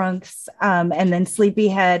with Trunks, and then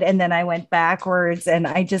Sleepyhead, and then I went backwards, and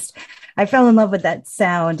I fell in love with that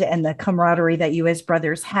sound and the camaraderie that you as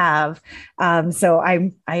brothers have. So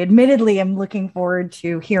I admittedly am looking forward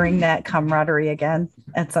to hearing that camaraderie again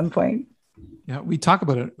at some point. Yeah, we talk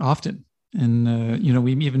about it often, and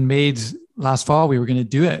we even made last fall we were going to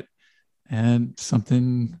do it. And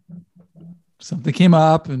something came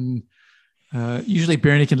up, and usually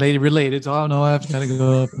bare naked lady related. Oh no, I've got to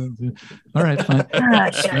go up. All right, fine.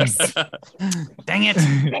 Dang it!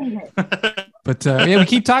 But we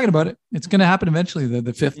keep talking about it. It's going to happen eventually,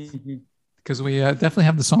 the 5th, because we definitely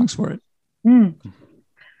have the songs for it.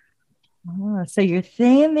 Oh, so you're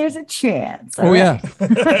saying there's a chance. Oh, All yeah,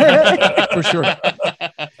 right. for sure.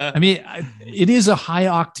 I mean, it is a high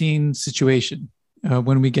octane situation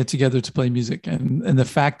when we get together to play music. And the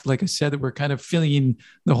fact, like I said, that we're kind of filling in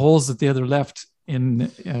the holes that the other left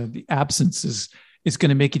in the absence is going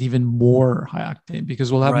to make it even more high octane,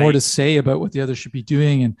 because we'll have more to say about what the other should be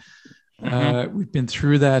doing. And we've been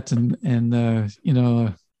through that. And you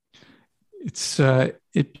know, it's,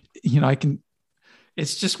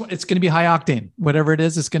 it's going to be high octane. Whatever it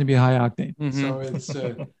is, it's going to be high octane. So it's,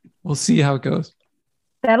 we'll see how it goes.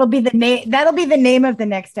 That'll be the name. That'll be the name of the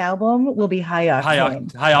next album. Will be High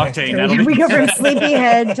Octane. High Octane. So we go from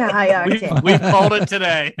Sleepyhead to High Octane. We've called it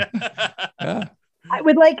today. Yeah. I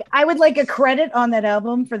would like a credit on that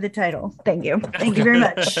album for the title. Thank you. Thank you very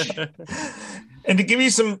much. And to give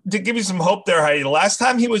you some hope there, Heidi, the last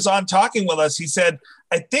time he was on talking with us, he said,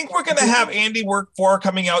 I think we're going to have Andy Work 4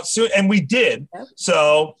 coming out soon. And we did. Yep.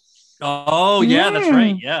 So. Oh, yeah, that's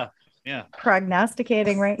right. Yeah. Yeah.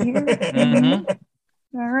 Prognosticating right here.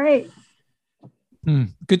 All right.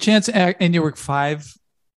 Good chance Andy Work 5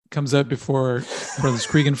 comes out before Brothers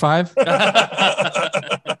Creeggan 5.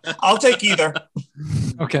 I'll take either.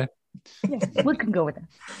 Okay. Yeah, we can go with it.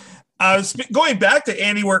 Going back to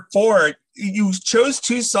Andy Work 4, you chose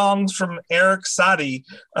 2 songs from Eric Satie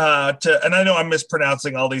and I know I'm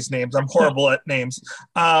mispronouncing all these names. I'm horrible at names.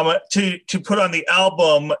 To put on the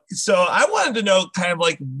album. So I wanted to know kind of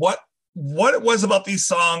like what it was about these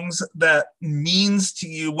songs that means to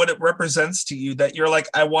you, what it represents to you, that you're like,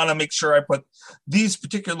 I want to make sure I put these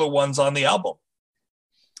particular ones on the album.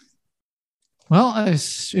 Well,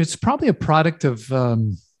 it's probably a product of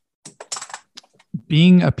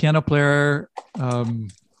being a piano player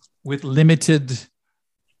with limited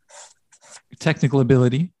technical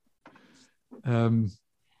ability. And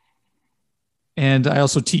I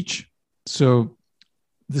also teach. So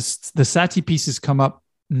the Satie pieces come up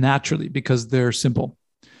naturally because they're simple,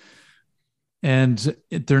 and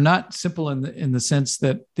they're not simple in the sense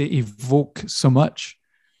that they evoke so much,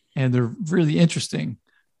 and they're really interesting,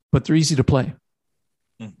 but they're easy to play.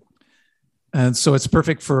 And so it's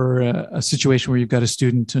perfect for a situation where you've got a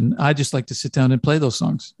student, and I just like to sit down and play those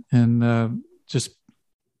songs, and just,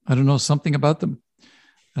 I don't know, something about them.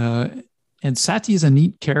 And Satie is a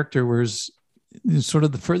neat character, whereas sort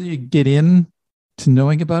of the further you get in to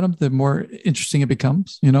knowing about him, the more interesting it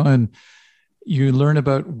becomes, you know, and you learn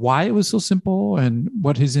about why it was so simple and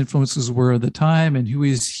what his influences were at the time, and who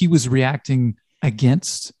he was reacting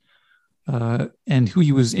against, and who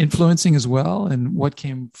he was influencing as well, and what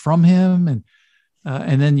came from him.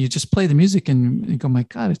 And then you just play the music and you go, my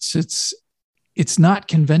God, it's not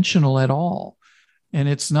conventional at all. And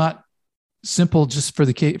it's not simple just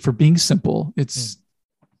for being simple.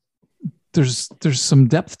 There's some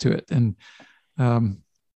depth to it. And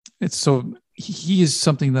it's so he is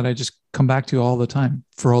something that I just come back to all the time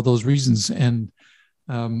for all those reasons. And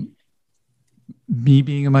me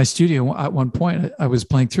being in my studio at one point, I was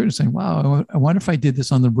playing through it and saying, wow, I wonder if I did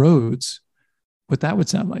this on the roads, what that would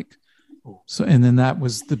sound like. So, and then that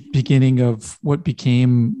was the beginning of what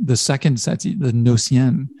became the second Satie, the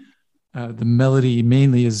Nocien. The melody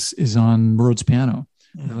mainly is on Rhodes piano,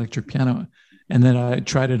 the electric piano. And then I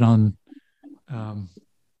tried it on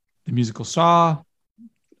the musical saw,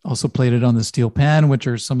 also played it on the steel pan, which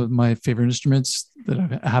are some of my favorite instruments that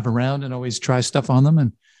I have around, and always try stuff on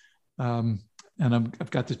them. And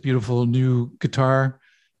I've got this beautiful new guitar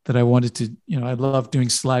that I wanted to, I love doing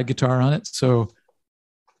slide guitar on it. So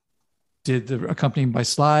did the accompanying by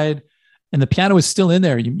slide, and the piano is still in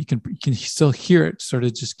there. You can still hear it sort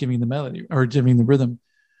of just giving the melody or giving the rhythm.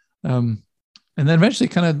 And then eventually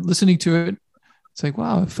kind of listening to it, it's like,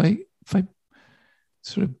 wow, if I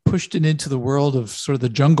sort of pushed it into the world of sort of the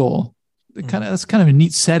jungle, that's kind of a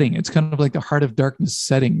neat setting. It's kind of like the Heart of Darkness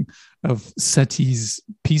setting of Satie's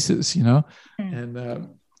pieces, and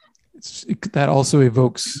that also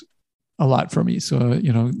evokes a lot for me. So,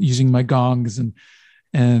 using my gongs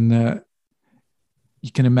and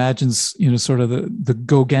you can imagine, sort of the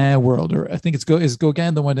Gauguin world, or I think is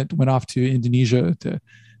Gauguin the one that went off to Indonesia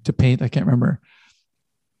to paint? I can't remember.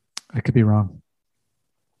 I could be wrong.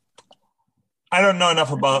 I don't know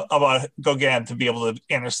enough about Gauguin to be able to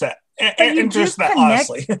answer that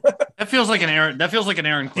honestly. That feels like an Aaron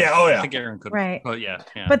question. Yeah. Oh yeah. I think Aaron could. Right. But yeah.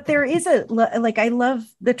 But there is I love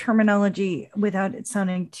the terminology without it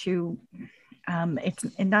sounding too.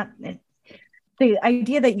 The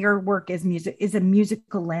idea that your work is music is a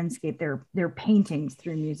musical landscape. They're paintings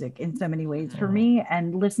through music in so many ways for me.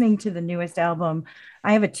 And listening to the newest album,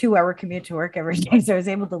 I have a 2-hour commute to work every day, so I was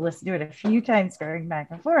able to listen to it a few times going back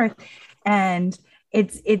and forth. And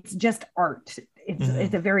it's just art.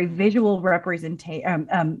 it's a very visual representation.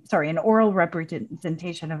 An oral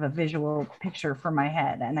representation of a visual picture for my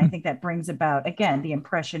head, and I think that brings about again the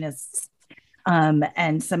impressionists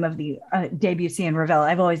and some of the Debussy and Ravel.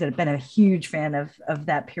 I've always been a huge fan of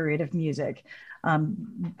that period of music.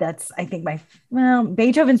 That's I think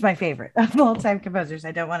Beethoven's my favorite of all time composers.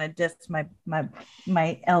 I don't want to diss my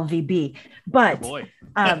LVB, but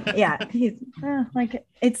he's like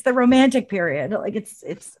it's the romantic period. Like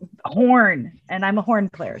it's horn, and I'm a horn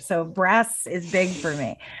player, so brass is big for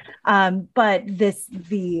me. But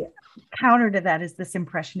the counter to that is this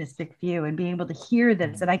impressionistic view, and being able to hear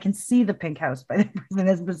this, and I can see the pink house by the person,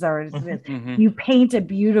 as bizarre as it is. Mm-hmm. You paint a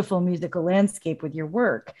beautiful musical landscape with your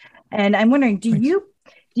work. And I'm wondering, do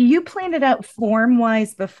you plan it out form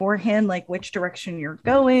wise beforehand, like which direction you're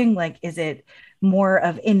going? Like, is it more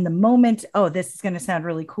of in the moment? Oh, this is going to sound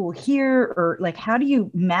really cool here, or like, how do you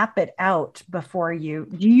map it out before you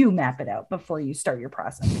start your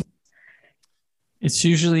process? It's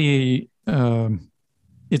usually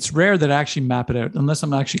it's rare that I actually map it out unless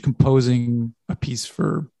I'm actually composing a piece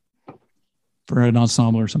for an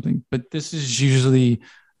ensemble or something. But this is usually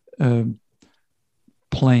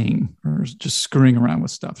playing or just screwing around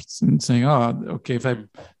with stuff and saying, oh, okay, if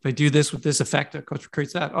I do this with this effect, it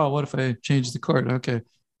creates that. Oh, what if I change the chord? Okay,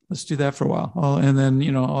 let's do that for a while. Oh, and then,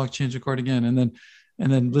 I'll change the chord again. And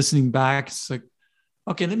then listening back, it's like,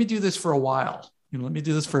 okay, let me do this for a while. Let me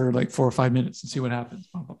do this for like 4 or 5 minutes and see what happens.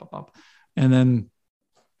 And then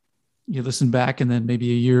you listen back, and then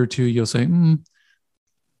maybe a year or two, you'll say,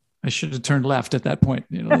 I should have turned left at that point.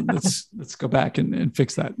 Let's go back and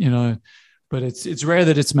fix that, But it's rare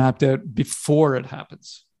that it's mapped out before it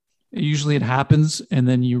happens. Usually it happens, and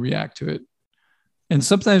then you react to it. And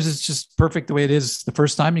sometimes it's just perfect the way it is the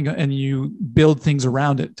first time, and you build things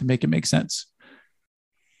around it to make it make sense.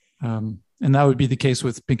 And that would be the case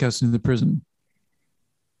with Pink House in the Prison.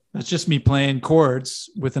 That's just me playing chords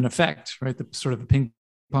with an effect, right? The sort of a ping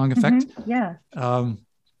pong effect. Mm-hmm. Yeah.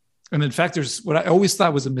 And in fact, there's what I always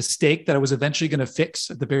thought was a mistake that I was eventually going to fix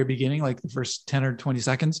at the very beginning, like the first 10 or 20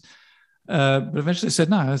 seconds. But eventually I said,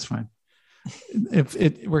 no, that's fine.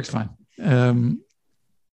 It works fine. And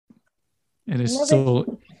it's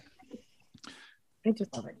still. I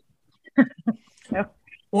just love it.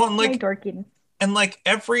 Well, and like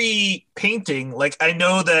every painting, like I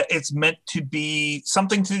know that it's meant to be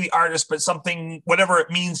something to the artist, but something, whatever it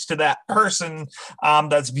means to that person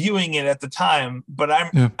that's viewing it at the time. But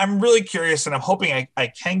I'm really curious, and I'm hoping I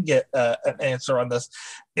can get an answer on this.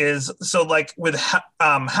 Is so like with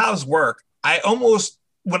Howe's work,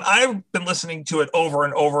 when I've been listening to it over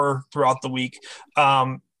and over throughout the week,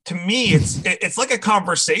 to me, it's like a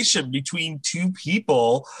conversation between two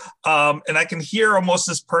people, and I can hear almost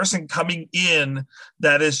this person coming in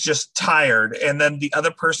that is just tired, and then the other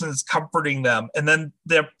person is comforting them, and then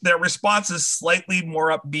their response is slightly more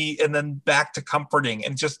upbeat, and then back to comforting,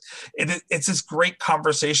 and just it's this great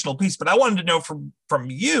conversational piece. But I wanted to know from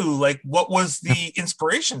you, like, what was the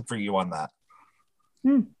inspiration for you on that?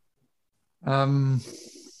 I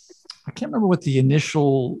can't remember what the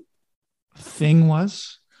initial thing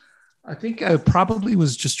was. I think I probably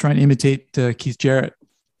was just trying to imitate Keith Jarrett.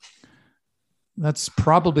 That's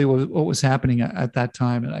probably what was happening at that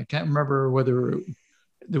time. And I can't remember whether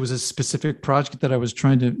there was a specific project that I was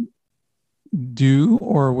trying to do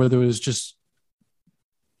or whether it was just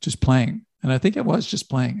playing. And I think it was just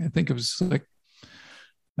playing. I think it was like,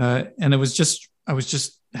 and I was just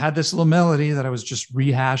had this little melody that I was just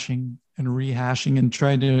rehashing and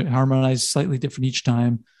trying to harmonize slightly different each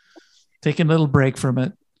time, taking a little break from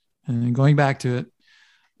it, and then going back to it.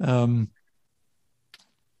 I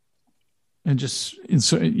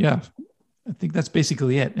think that's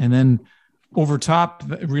basically it. And then over top,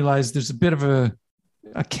 I realized there's a bit of a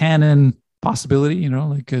canon possibility,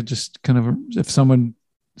 just kind of if someone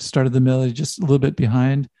started the melody just a little bit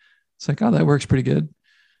behind, it's like, oh, that works pretty good.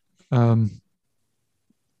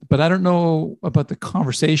 But I don't know about the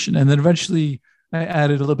conversation. And then eventually I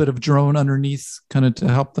added a little bit of drone underneath kind of to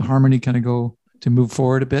help the harmony kind of to move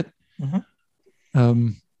forward a bit. Mm-hmm.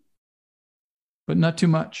 But not too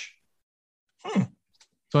much. So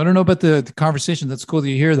I don't know about the conversation. That's cool that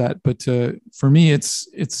you hear that. But for me, it's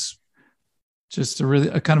just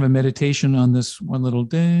a kind of a meditation on this one little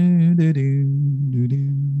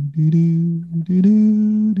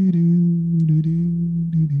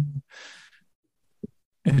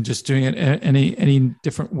and just doing it any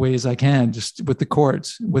different ways I can, just with the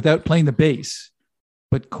chords, without playing the bass,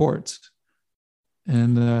 but chords.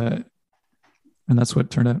 And that's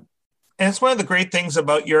what turned out. And it's one of the great things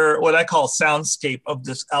about your, what I call soundscape of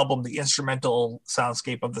this album, the instrumental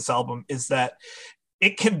soundscape of this album, is that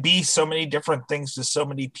it can be so many different things to so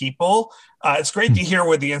many people. It's great to hear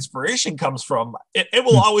where the inspiration comes from. It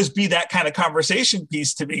will always be that kind of conversation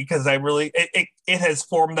piece to me, because it has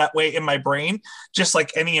formed that way in my brain, just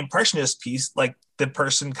like any impressionist piece, like the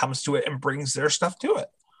person comes to it and brings their stuff to it.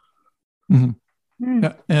 Mm-hmm.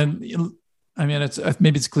 Yeah, and I mean,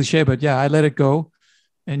 maybe it's cliche, but yeah, I let it go,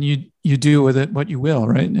 and you do with it what you will,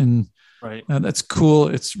 right? And right, that's cool.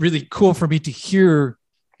 It's really cool for me to hear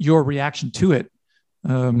your reaction to it.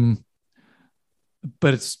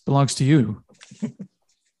 But it belongs to you.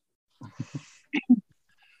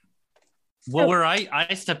 Well, where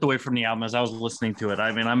I stepped away from the album as I was listening to it.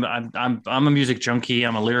 I mean, I'm a music junkie.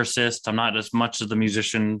 I'm a lyricist. I'm not as much of the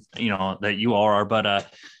musician, that you are, but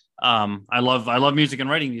I love music and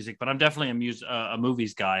writing music. But I'm definitely a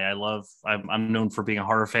movies guy. I'm known for being a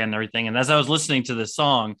horror fan and everything. And as I was listening to this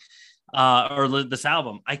song, or this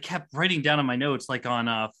album, I kept writing down in my notes, like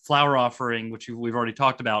on Flower Offering, which we've already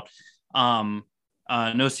talked about, No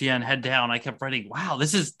CN, Head Down. I kept writing, wow,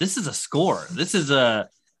 this is a score. This is a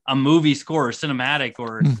movie score, or cinematic,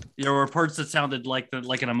 or there were parts that sounded like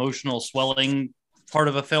an emotional swelling part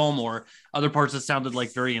of a film, or other parts that sounded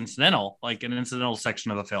like very incidental, like an incidental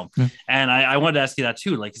section of a film. And I wanted to ask you that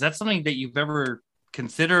too. Like, is that something that you've ever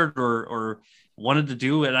considered or wanted to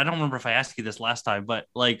do? And I don't remember if I asked you this last time, but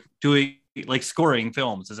like doing, like scoring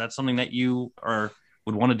films, is that something that you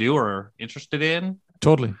would want to do or interested in?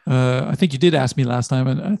 Totally. I think you did ask me last time,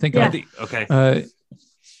 and I think okay.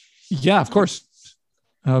 Yeah, of course.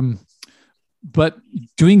 But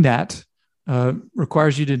doing that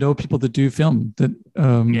requires you to know people that do film, that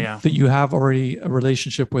you have already a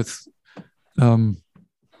relationship with,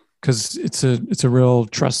 because it's a real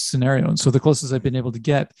trust scenario. And so the closest I've been able to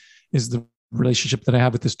get is the relationship that I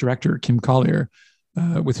have with this director, Kim Collier,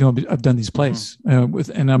 with whom I've done these plays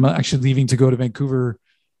and I'm actually leaving to go to Vancouver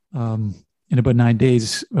in about 9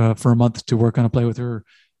 days for a month to work on a play with her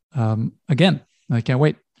again. I can't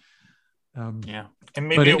wait. And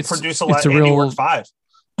maybe it'll produce a lot of Handiwork 5.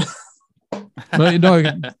 Well,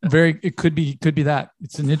 it could be that.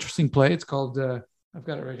 It's an interesting play. It's called I've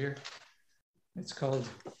got it right here. It's called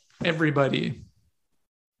Everybody.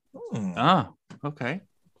 Okay.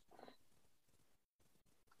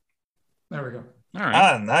 There we go. All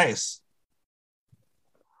right. Nice.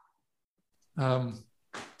 And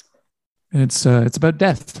it's about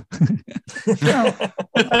death.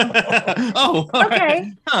 Oh,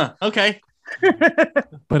 okay. Huh, okay.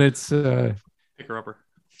 But it's picker upper.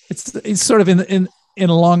 It's sort of in a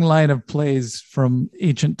long line of plays from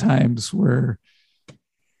ancient times where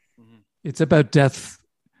it's about death,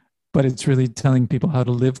 but it's really telling people how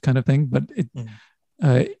to live, kind of thing. But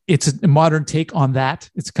it's a modern take on that.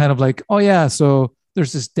 It's kind of like, oh yeah, so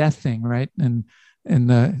there's this death thing, right? And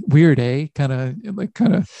weird, kind of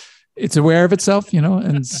it's aware of itself,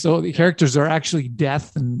 and so the characters are actually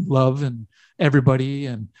death and love and everybody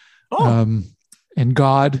and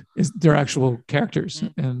God is their actual characters,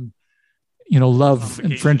 and love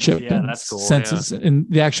and friendship and cool, senses, and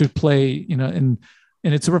they actually play, and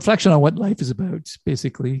it's a reflection on what life is about,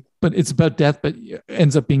 basically. But it's about death, but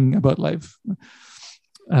ends up being about life.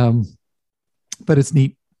 But it's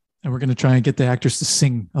neat, and we're going to try and get the actors to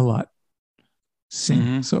sing a lot.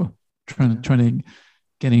 So trying to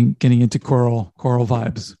getting into choral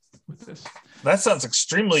vibes with this. That sounds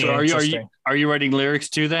extremely interesting. Are you writing lyrics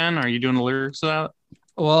too then? Are you doing the lyrics of that?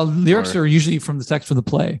 Well, lyrics are usually from the text of the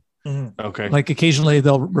play. Okay. Like occasionally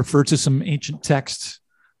they'll refer to some ancient text.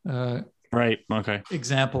 Right. Okay.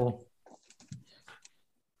 Example.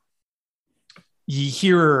 Ye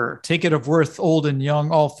hearer, take it of worth, old and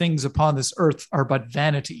young, all things upon this earth are but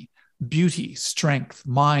vanity, beauty, strength,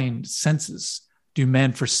 mind, senses do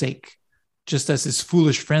man forsake, just as his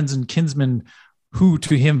foolish friends and kinsmen who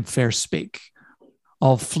to him fair spake.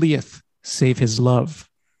 All fleeth save his love,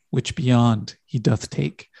 which beyond he doth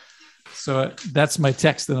take. So that's my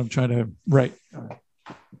text that I'm trying to write.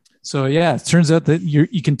 So yeah, it turns out that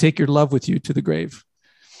you can take your love with you to the grave.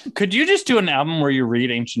 Could you just do an album where you read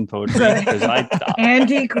ancient poetry? Because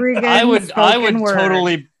Andy Creeggan.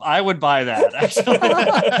 I would buy that. Actually.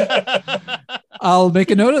 I'll make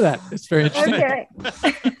a note of that. It's very interesting. Okay.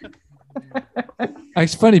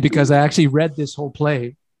 It's funny because I actually read this whole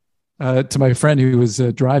play to my friend who was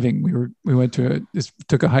driving. We went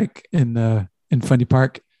took a hike in Fundy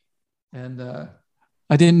Park, and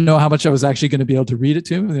I didn't know how much I was actually going to be able to read it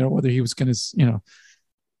to him. Whether he was going to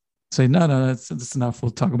say no, that's enough.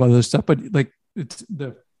 We'll talk about other stuff. But like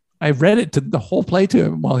I read it to the whole play to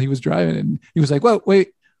him while he was driving, and he was like, "Well,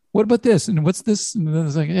 wait, what about this? And what's this?" And then I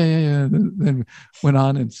was like, "Yeah." Then went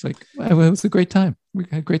on, and it's like, well, it was a great time. We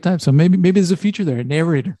had a great time. So maybe there's a future there, a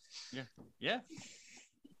narrator. Yeah.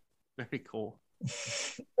 Very cool.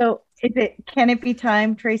 So can it be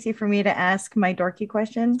time, Tracy, for me to ask my dorky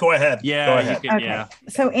question? Go ahead. Yeah, Go ahead. you could, Okay. yeah.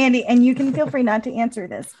 So Andy, and you can feel free not to answer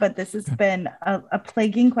this, but this has been a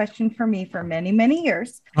plaguing question for me for many, many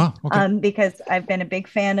years. Oh, okay. Because I've been a big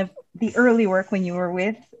fan of the early work when you were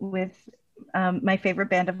with my favorite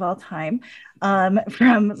band of all time,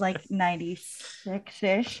 from like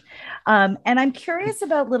 96-ish. And I'm curious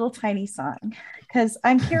about Little Tiny Song, because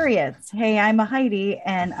I'm curious. Hey, I'm a Heidi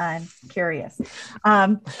and I'm curious.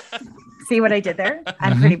 See what I did there?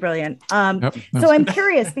 I'm pretty brilliant. Yep. So I'm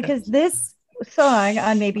curious because this song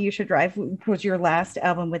on Maybe You Should Drive, which was your last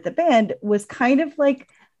album with the band, was kind of like,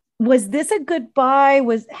 was this a goodbye?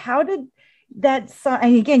 How did that song,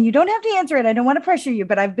 and again, you don't have to answer it, I don't want to pressure you,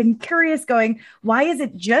 but I've been curious going, why is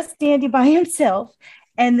it just Andy by himself?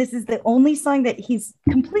 And this is the only song that he's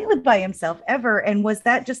completely by himself ever. And was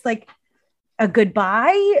that just like a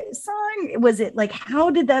goodbye song? Was it like,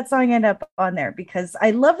 how did that song end up on there? Because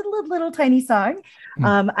I love the little tiny song.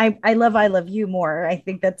 I love I Love You more. I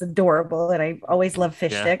think that's adorable. And I always love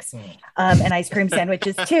fish sticks and ice cream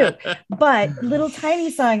sandwiches too. But Little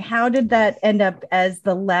Tiny Song, how did that end up as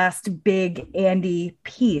the last big Andy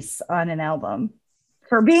piece on an album?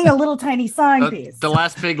 For being a little tiny song piece. The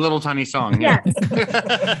last big Little Tiny Song. Yes.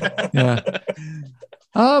 Yeah.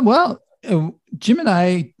 Well, Jim and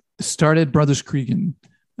I started Brothers Creeggan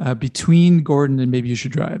between Gordon and Maybe You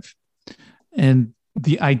Should Drive. And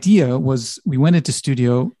the idea was we went into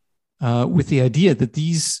studio with the idea that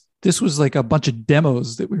this was like a bunch of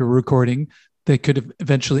demos that we were recording that could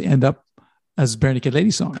eventually end up as Bare Naked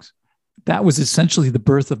Lady songs. That was essentially the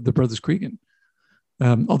birth of the Brothers Creeggan.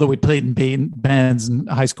 Although we played in bands in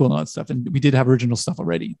high school and all that stuff, and we did have original stuff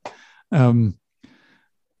already. And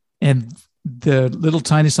the Little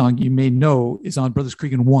Tiny Song, you may know, is on Brothers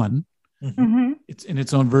Creeggan 1. Mm-hmm. It's in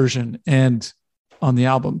its own version and on the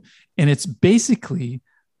album. And it's basically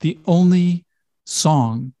the only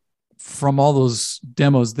song from all those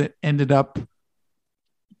demos that ended up,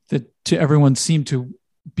 that to everyone seemed to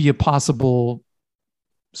be a possible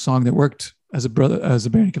song that worked as a Bare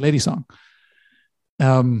Naked Lady song.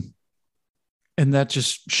 And that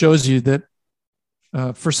just shows you that,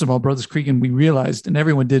 first of all, Brothers Creeggan, we realized, and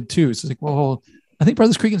everyone did too. It's like, well, I think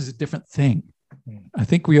Brothers Creeggan is a different thing. I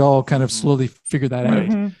think we all kind of slowly figured that out.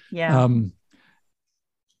 Mm-hmm. Yeah.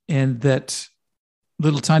 And that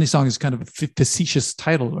Little Tiny Song is kind of a facetious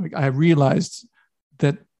title. Like, I realized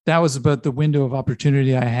that was about the window of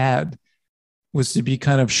opportunity I had, was to be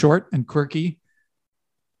kind of short and quirky.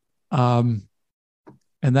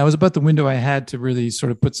 And that was about the window I had to really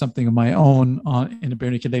sort of put something of my own on in a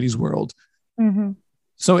Bare Naked Ladies world. Mm-hmm.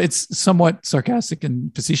 So it's somewhat sarcastic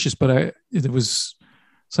and facetious, but it's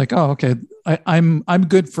like, oh, okay, I'm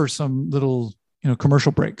good for some little,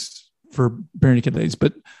 commercial breaks for Bare Naked Ladies,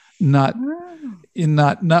 but not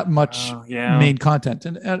much main content.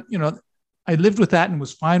 And I lived with that and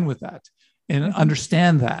was fine with that and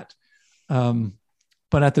understand that.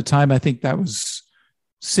 But at the time, I think that was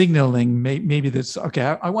signaling maybe that's okay.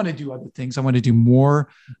 I want to do other things. I want to do more.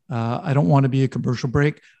 I don't want to be a commercial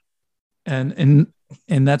break, and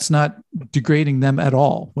that's not degrading them at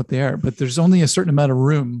all, what they are. But there's only a certain amount of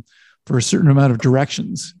room for a certain amount of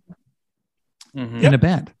directions in a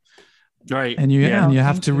band, right? And you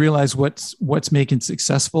have to realize what's making it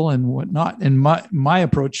successful and what not. And my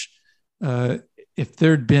approach, if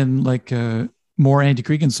there'd been like more Andy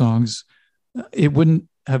Creeggan songs, it wouldn't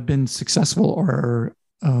have been successful or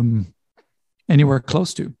anywhere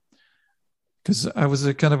close to, because I was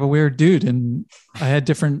a kind of a weird dude and I had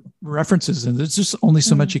different references, and there's just only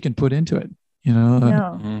so much you can put into it,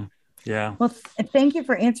 Yeah. Well, thank you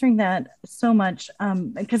for answering that so much,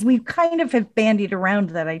 because we kind of have bandied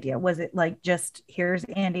around that idea. Was it like, just here's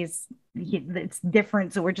Andy's, it's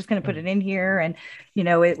different, so we're just going to put it in here? And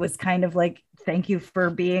it was kind of like, thank you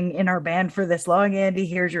for being in our band for this long, Andy,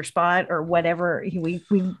 here's your spot, or whatever.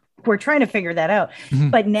 We're trying to figure that out.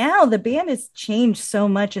 But now the band has changed so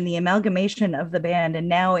much, and the amalgamation of the band, and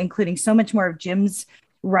now including so much more of Jim's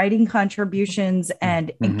writing contributions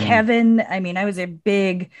and Kevin. I mean, I was a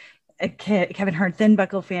big Kevin Hart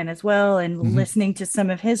Thinbuckle fan as well, and listening to some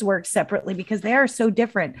of his work separately, because they are so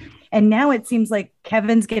different. And now it seems like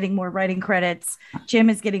Kevin's getting more writing credits, Jim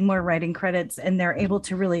is getting more writing credits, and they're able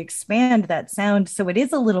to really expand that sound. So it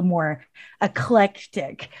is a little more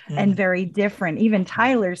eclectic and very different. Even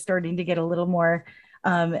Tyler's starting to get a little more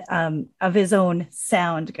of his own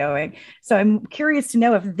sound going. So I'm curious to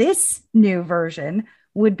know if this new version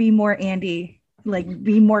would be more Andy, like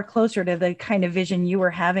be more closer to the kind of vision you were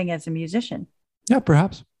having as a musician. Yeah,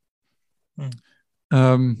 perhaps.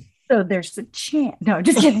 So So there's a chance. No,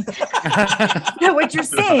 just kidding. No, what you're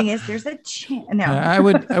saying is there's a chance. No, I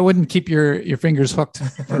wouldn't keep your fingers hooked.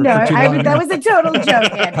 For no, too long. that was a total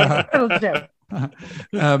joke, Andy. Total joke.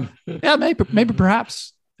 Yeah, maybe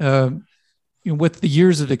perhaps. With the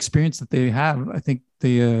years of experience that they have, I think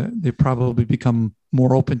they probably become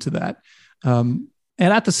more open to that. And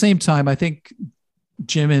at the same time, I think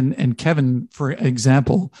Jim and Kevin, for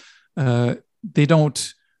example, they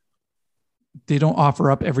don't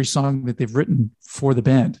offer up every song that they've written for the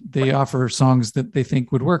band. They offer songs that they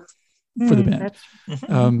think would work for the band.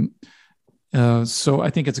 So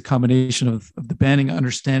I think it's a combination of the banding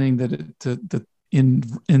understanding that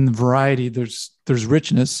in variety there's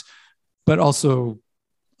richness, but also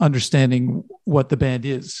understanding what the band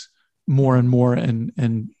is more and more,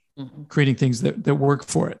 and creating things that work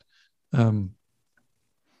for it.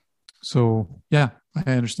 So yeah,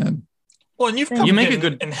 I understand. Well, and you've come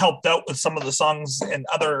in and helped out with some of the songs and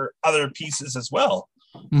other pieces as well.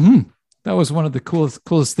 Mm-hmm. That was one of the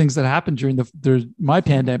coolest things that happened during my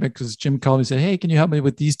pandemic, because Jim called me and said, "Hey, can you help me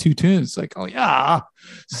with these 2 tunes?" Like, "Oh yeah,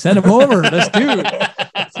 send them over. Let's do it.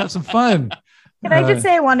 Let's have some fun." Can I just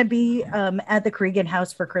say I want to be at the Creeggan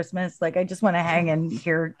house for Christmas? Like, I just want to hang and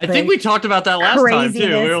hear. I think we talked about that last time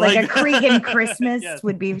too. We were like a Creeggan Christmas yes.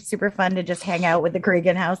 would be super fun to just hang out with the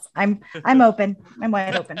Creeggan house. I'm open. I'm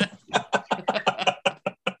wide open.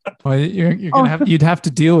 Well, you're gonna you'd have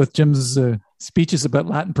to deal with Jim's speeches about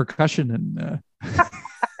Latin percussion, and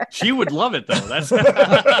she would love it though. That's there.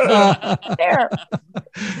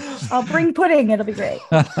 I'll bring pudding. It'll be great.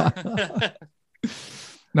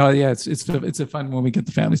 No, yeah, it's a fun when we get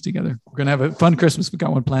the families together. We're gonna have a fun Christmas. We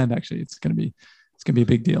got one planned actually. It's gonna be a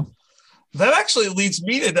big deal. That actually leads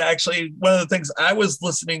me to one of the things I was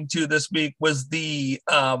listening to this week was a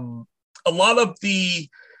lot of the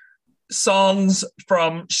songs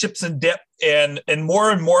from Ships and Dip, and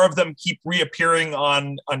more of them keep reappearing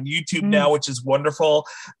on YouTube now, which is wonderful.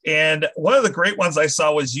 And one of the great ones I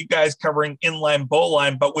saw was you guys covering Inline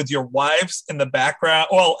Bowline, but with your wives in the background.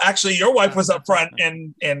 Well, actually, your wife was up front,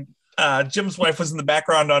 and Jim's wife was in the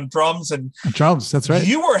background on drums. And drums, that's right.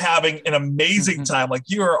 You were having an amazing time. Like,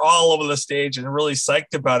 you were all over the stage and really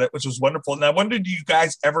psyched about it, which was wonderful. And I wondered, do you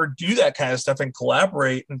guys ever do that kind of stuff and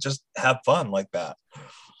collaborate and just have fun like that?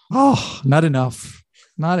 Oh, not enough.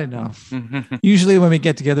 Usually when we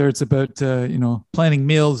get together, it's about, planning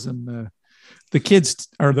meals, and the kids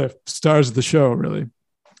are the stars of the show, really.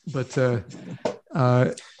 But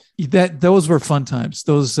those were fun times.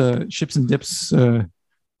 Those Ships and Dips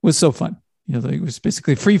was so fun. It was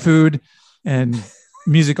basically free food and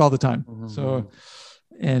music all the time. So,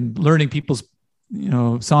 and learning people's,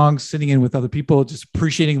 songs, sitting in with other people, just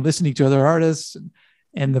appreciating, listening to other artists.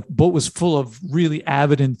 And the boat was full of really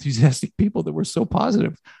avid, enthusiastic people that were so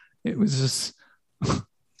positive. It was just,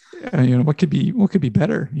 what could be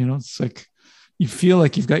better? It's like, you feel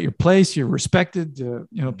like you've got your place, you're respected.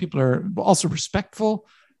 People are also respectful.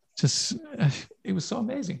 Just, it was so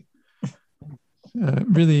amazing.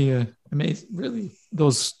 Really amazing. Really,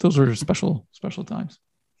 those were special times.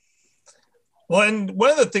 Well, and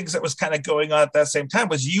one of the things that was kind of going on at that same time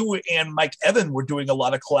was you and Mike Evan were doing a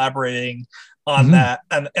lot of collaborating on that.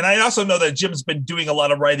 And I also know that Jim's been doing a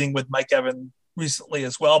lot of writing with Mike Evan recently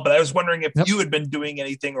as well. But I was wondering if you had been doing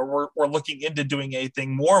anything or were looking into doing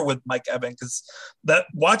anything more with Mike Evan, because that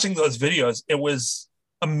watching those videos, it was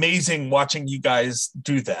amazing watching you guys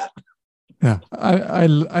do that. Yeah, I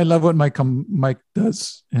love what Mike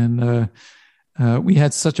does. And we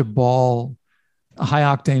had such a high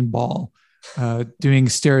octane ball. Doing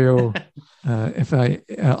stereo.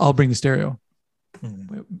 I'll bring the stereo.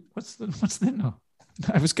 Wait, what's the no?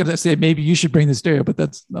 I was gonna say maybe you should bring the stereo, but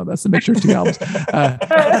that's the mixture of 2 albums.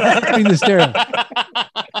 Bring the stereo.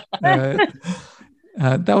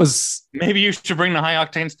 That was maybe you should bring the high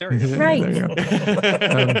octane stereo. Right.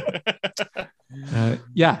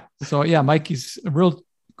 Yeah. So yeah, Mikey's a real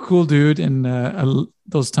cool dude, and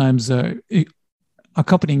those times.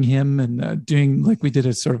 Accompanying him and doing, like, we did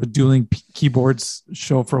a sort of a dueling keyboards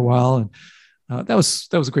show for a while, and that was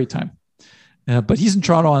a great time. But he's in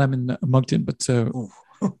Toronto and I'm in Moncton. But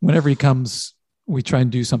whenever he comes, we try and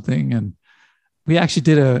do something. And we actually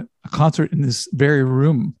did a concert in this very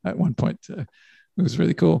room at one point. It was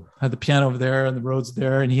really cool. I had the piano over there and the Rhodes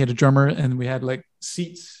there, and he had a drummer, and we had like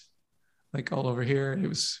seats like all over here. It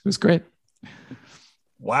was great.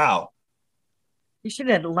 Wow. You should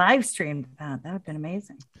have live streamed that. That would have been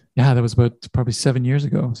amazing. Yeah, that was about probably 7 years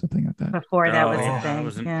ago, something like that. Before that was a thing. That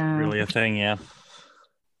wasn't really a thing, yeah.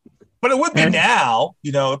 But it would be now,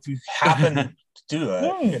 if you happen to do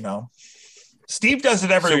it, Steve does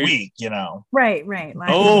it every week, you know. Right.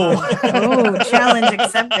 Oh, challenge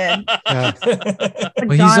accepted. Yeah.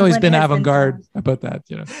 Well, he's always been avant-garde about that,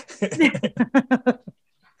 you know.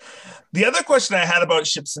 The other question I had about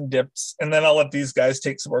Ships and Dips, and then I'll let these guys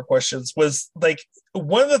take some more questions, was like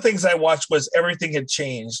one of the things I watched was Everything Had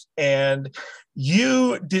Changed, and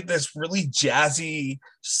you did this really jazzy,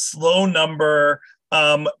 slow number,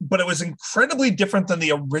 but it was incredibly different than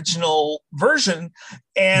the original version,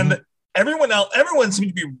 and everyone seemed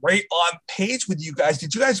to be right on page with you guys.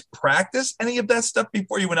 Did you guys practice any of that stuff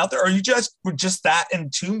before you went out there, or you just were just that in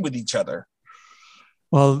tune with each other?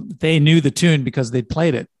 Well, they knew the tune because they'd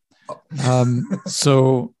played it.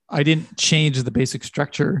 So I didn't change the basic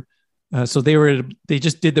structure. So they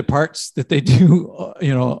just did the parts that they do,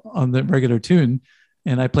 you know, on the regular tune,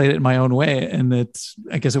 and I played it in my own way. And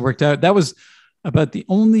I guess it worked out. That was about the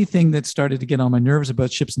only thing that started to get on my nerves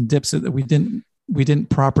about Ships and Dips, that we didn't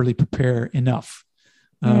properly prepare enough.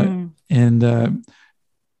 And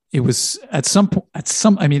it was I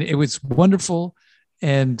mean, it was wonderful.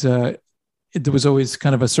 And, there was always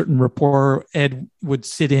kind of a certain rapport. Ed would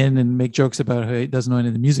sit in and make jokes about how he doesn't know any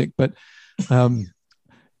of the music, but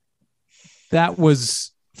that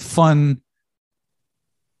was fun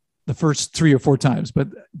the first 3 or 4 times. But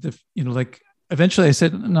like eventually I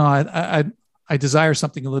said, no, I desire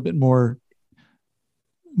something a little bit more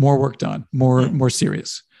worked on, more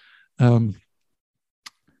serious. So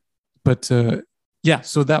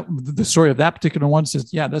that the story of that particular one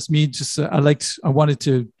says, yeah, that's me. Just I wanted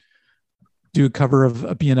to do a cover of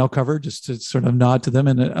a B&L cover just to sort of nod to them,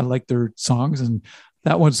 and I like their songs, and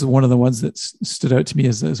that was one of the ones that stood out to me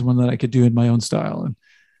as one that I could do in my own style. And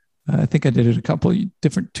I think I did it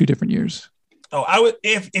two different years. Oh, I would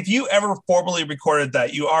if you ever formally recorded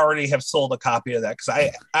that, you already have sold a copy of that,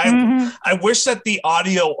 because I wish that the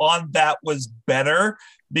audio on that was better,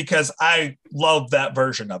 because I love that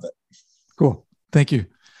version of it. Cool, thank you.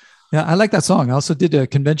 Yeah, I like that song. I also did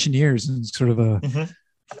Conventioneers and sort of a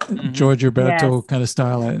George Roberto kind of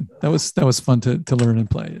style. That was fun to learn and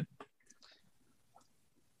play.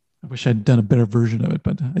 I wish I'd done a better version of it,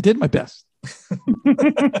 but I did my best.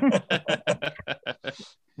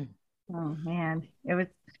 Oh man, it was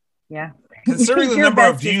Considering the number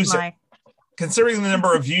of views,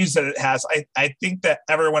 that it has, I think that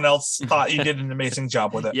everyone else thought you did an amazing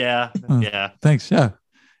job with it. Yeah. Thanks. Yeah,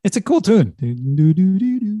 it's a cool tune. It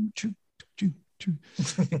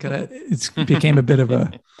became a bit of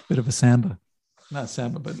a samba, not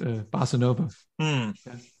samba, but bossa nova. And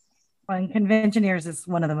Conventioneers is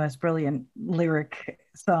one of the most brilliant lyric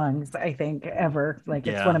songs I think ever. Like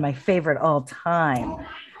it's one of my favorite all time.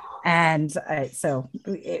 And so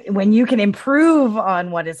when you can improve on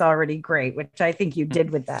what is already great, which I think you did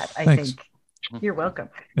with that, Thanks. think you're welcome.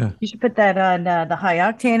 Yeah. You should put that on the High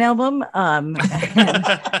Octane album.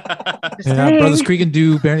 Brothers Creeggan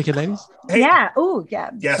do Bare Naked Ladies. Yeah. Oh,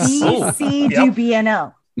 yeah. Yes. BC do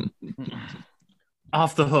BNL.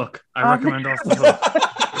 Off the Hook. I recommend Off the Hook.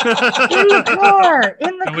 In the car.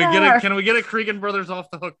 Can we get a Creeggan Brothers Off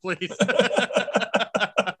the Hook, please?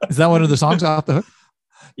 Is that one of the songs, Off the Hook?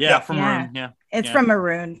 Yeah, from Maroon. Yeah, it's from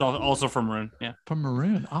Maroon. Also from Maroon. Yeah, from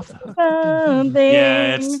Maroon. Off the Hook.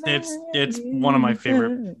 Yeah, it's one of my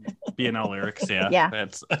favorite B&L lyrics. Yeah.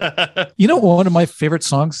 That's one of my favorite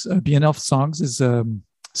songs, B&L songs, is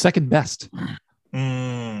Second Best.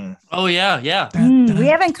 Oh yeah. We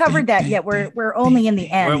haven't covered that yet. We're only in the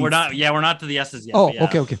end. We're not to the S's yet. Oh, yeah,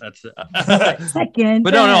 okay. That's Second.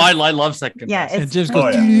 But no, I love Second. Yeah, Best. It just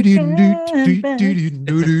goes.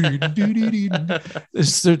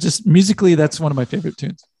 So just musically, that's one of my favorite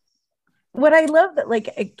tunes. What I love that,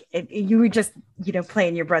 like, you were just,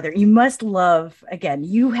 playing your brother. You must love, again,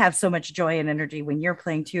 you have so much joy and energy when you're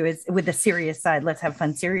playing too, is with the serious side. Let's have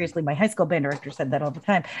fun seriously. My high school band director said that all the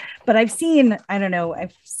time. But I've seen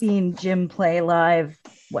Jim play live,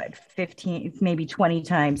 15, maybe 20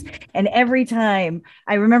 times. And every time,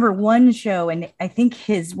 I remember one show, and I think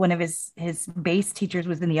one of his bass teachers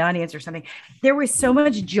was in the audience or something. There was so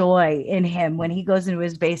much joy in him when he goes into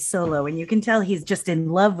his bass solo, and you can tell he's just in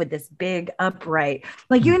love with this big upright.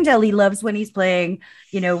 Like you can tell he loves when he's playing,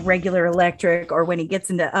 regular electric, or when he gets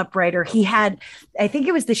into upright, or I think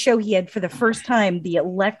it was the show he had for the first time, he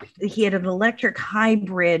had an electric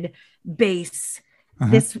hybrid bass.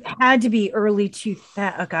 This had to be early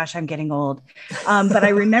 2000. Oh gosh, I'm getting old. But I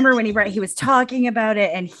remember when he was talking about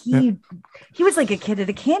it, and he was like a kid at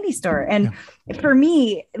a candy store. And for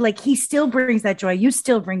me, like, he still brings that joy. You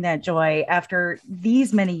still bring that joy after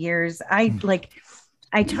these many years.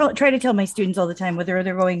 try to tell my students all the time, whether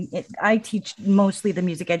they're going, I teach mostly the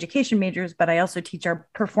music education majors, but I also teach our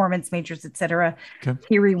performance majors, etc. Okay.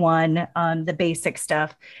 Theory 1, the basic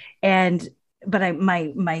stuff. But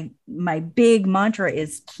my big mantra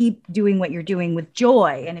is keep doing what you're doing with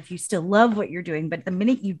joy. And if you still love what you're doing, but the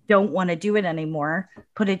minute you don't want to do it anymore,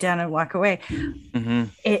 put it down and walk away. Mm-hmm.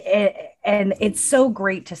 And it's so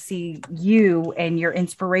great to see you and your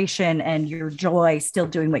inspiration and your joy still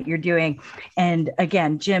doing what you're doing. And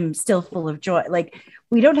again, Jim, still full of joy. Like,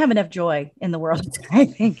 we don't have enough joy in the world, I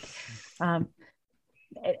think.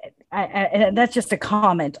 And that's just a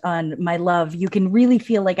comment on my love. You can really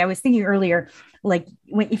feel, like I was thinking earlier, like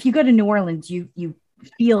if you go to New Orleans, you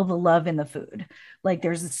feel the love in the food. Like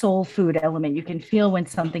there's a soul food element. You can feel when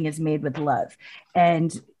something is made with love.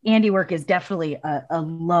 And Andy work is definitely a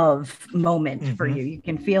love moment for you. You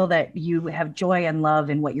can feel that you have joy and love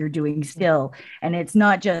in what you're doing still. And it's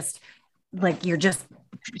not just like you're just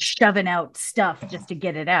shoving out stuff just to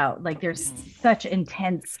get it out. Like there's such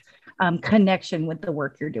intense connection with the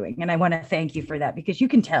work you're doing. And I want to thank you for that, because you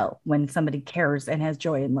can tell when somebody cares and has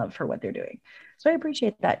joy and love for what they're doing. So I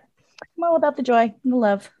appreciate that. I'm all about the joy and the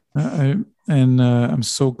love. I'm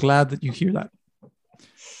so glad that you hear that.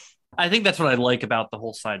 I think that's what I like about the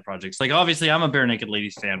whole side projects. Like, obviously, I'm a Bare Naked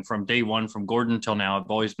Ladies fan from day one, from Gordon till now. I've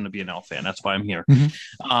always been a BNL fan. That's why I'm here.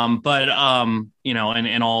 Mm-hmm. You know,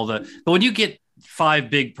 and all the, but when you get 5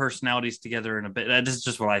 big personalities together in a bit, that is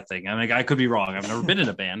just what I think. I mean, I could be wrong. I've never been in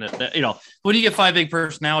a band. You know, when you get 5 big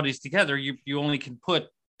personalities together, you only can put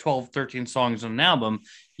 12, 13 songs on an album.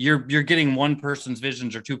 You're getting one person's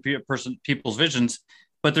visions or two people's visions,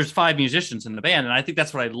 but there's 5 musicians in the band. And I think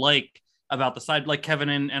that's what I like about the side, like Kevin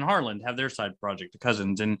and Harland have their side project, the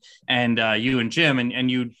Cousins, and you and Jim, and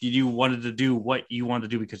you wanted to do what you wanted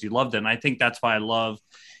to do because you loved it. And I think that's why I love,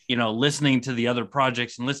 you know, listening to the other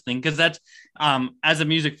projects and listening, because that's as a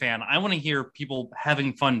music fan, I want to hear people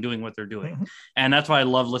having fun doing what they're doing. Mm-hmm. And that's why I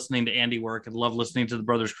love listening to Andy work and love listening to the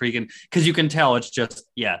brothers Creeggan, because you can tell it's just,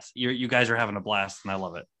 yes, you guys are having a blast, and I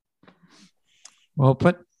love it. Well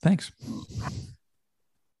put. Thanks.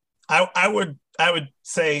 I would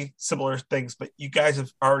say similar things, but you guys have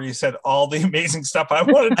already said all the amazing stuff I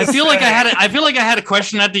wanted to I feel say. like I had a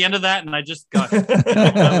question at the end of that, and I just got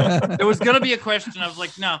there was going to be a question. I was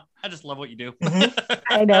like, no, I just love what you do.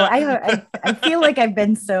 I know. I feel like I've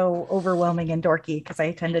been so overwhelming and dorky because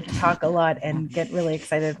I tended to talk a lot and get really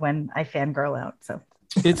excited when I fangirl out. So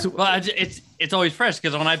it's always fresh,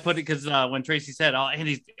 because when I put it, because when Tracy said, "Oh,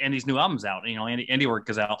 Andy's new album's out," you know, Andy work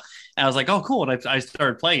is out, and I was like, "Oh, cool!" And I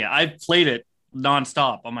started playing it. I played it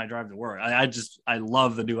nonstop on my drive to work. I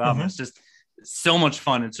love the new album. Mm-hmm. It's just so much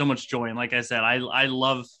fun and so much joy. And like I said, I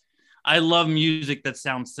love music that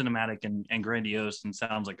sounds cinematic and grandiose and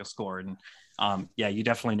sounds like a score. And yeah, you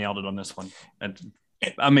definitely nailed it on this one.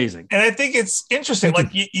 Amazing. And I think it's interesting.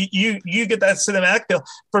 Like you get that cinematic feel.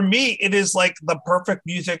 For me, it is like the perfect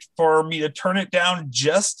music for me to turn it down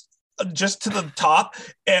just to the top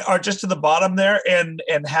or just to the bottom there and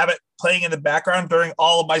have it playing in the background during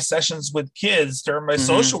all of my sessions with kids, during my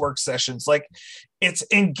social work sessions. Like, it's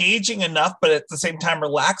engaging enough, but at the same time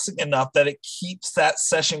relaxing enough that it keeps that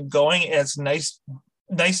session going. And it's nice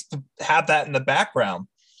to have that in the background.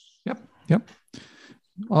 Yep.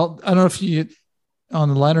 Well, I don't know if you, on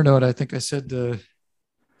the liner note, I think I said, here,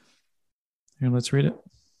 let's read it.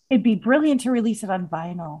 It'd be brilliant to release it on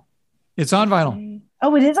vinyl. It's on vinyl.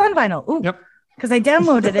 Oh, it is on vinyl. Ooh. Yep. Because I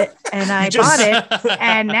downloaded it and I bought it,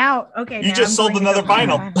 and now you just sold another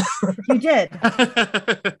vinyl. You did.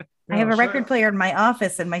 I have a record player in my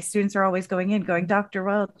office, and my students are always going in, going, "Dr.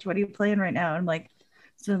 Welch, what are you playing right now?" I'm like,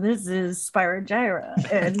 "So this is Spyro Gyra,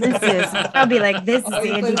 and this is." I'll be like, "This is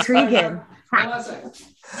Andy Creeggan."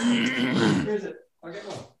 Here's it. Okay,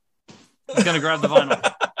 go. He's gonna grab the vinyl.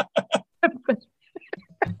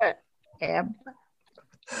 Yeah.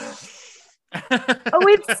 Oh,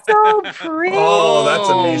 it's so pretty. Oh, that's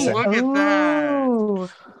amazing. Look at that.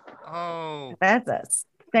 Oh, that's a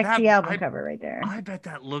sexy album cover right there. I bet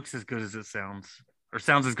that looks as good as it sounds, or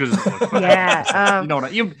sounds as good as it looks. Yeah.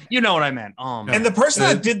 You know what I meant. And the person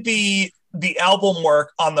that did the album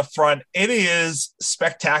work on the front, it is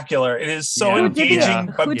spectacular. It is so engaging,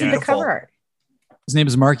 but who beautiful. Did the cover art? His name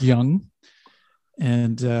is Mark Young,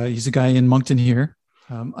 and he's a guy in Moncton here.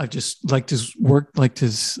 I've just liked his work, liked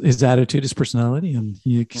his attitude, his personality, and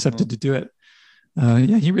he accepted to do it.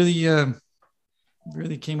 He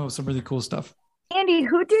really came up with some really cool stuff. Andy,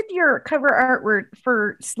 who did your cover artwork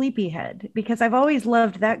for Sleepyhead? Because I've always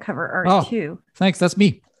loved that cover art too. Thanks, that's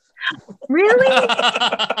me. Really?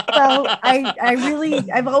 Well,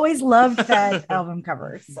 I've always loved that album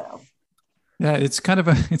cover. So yeah, it's kind of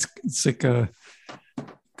it's like a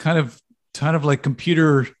kind of like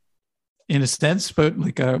computer in a sense, but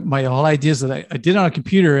like my whole idea is that I did it on a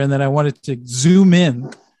computer, and then I wanted to zoom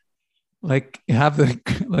in, like have the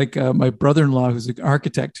my brother-in-law who's an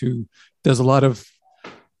architect who does a lot of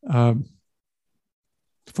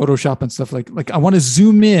Photoshop and stuff. Like I want to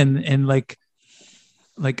zoom in and like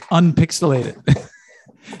unpixelate it.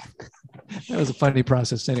 That was a funny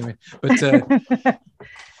process anyway,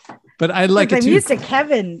 but I like it too. I'm used to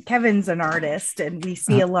Kevin. Kevin's an artist, and we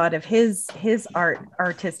see a lot of his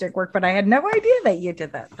artistic work. But I had no idea that you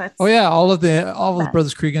did that. All of the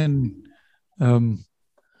Brothers Creeggan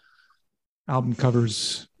album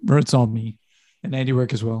covers. It's all me, and Andy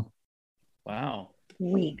work as well. Wow,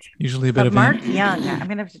 sweet. Usually a bit of Mark Young. I'm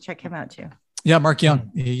gonna have to check him out too. Yeah, Mark Young.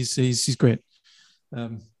 He's great.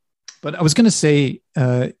 But I was gonna say,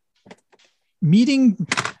 meeting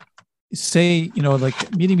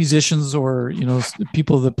musicians, or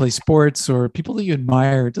people that play sports, or people that you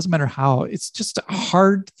admire, it doesn't matter how, it's just a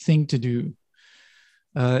hard thing to do,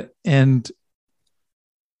 and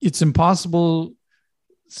it's impossible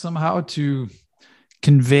somehow to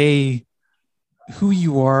convey who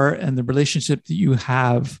you are and the relationship that you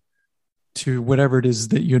have to whatever it is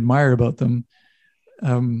that you admire about them,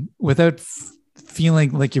 without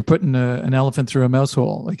feeling like you're putting an elephant through a mouse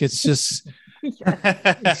hole. Like it's just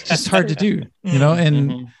it's just hard to do,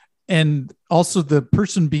 and also the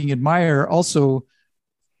person being admired also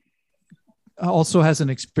has an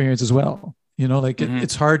experience as well.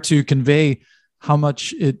 It's hard to convey how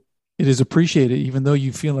much it is appreciated, even though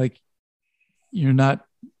you feel like you're not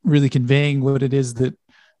really conveying what it is that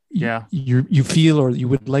you feel or you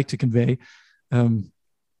would like to convey.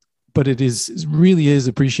 But it really is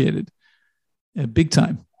appreciated, big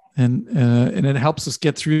time. And it helps us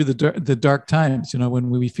get through the dark times, when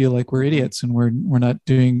we feel like we're idiots and we're not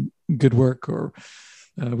doing good work, or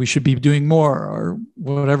we should be doing more, or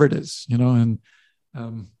whatever it is, and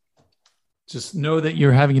just know that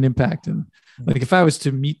you're having an impact. And like, if I was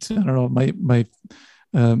to meet, I don't know,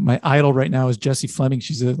 my idol right now is Jessie Fleming.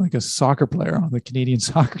 She's like a soccer player on the Canadian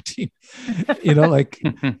soccer team. Like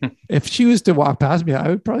if she was to walk past me, I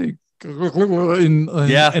would probably and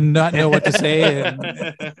not know what to say,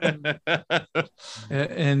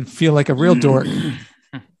 and feel like a real dork.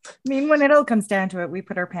 I mean, when it all comes down to it, we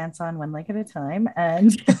put our pants on one leg at a time,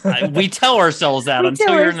 and we tell ourselves that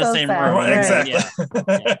until you're in the same room. Right. Exactly.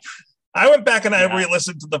 Yeah. I went back and I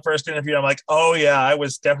re-listened to the first interview. I'm like, oh yeah, I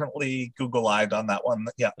was definitely Google-eyed on that one.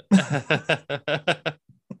 Yeah.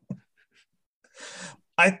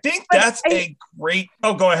 I think that's a great.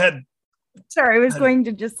 Oh, go ahead. Sorry, I was going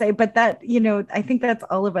to just say, but that, I think that's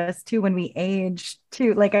all of us too when we age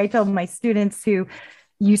too. Like I tell my students who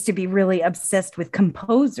used to be really obsessed with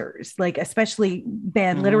composers, like especially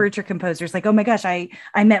band literature composers, like, oh my gosh, I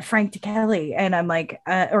met Frank DeKelly, and I'm like,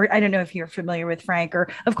 or I don't know if you're familiar with Frank, or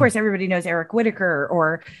of course everybody knows Eric Whitacre,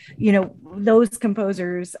 or, those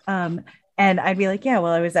composers. And I'd be like, yeah,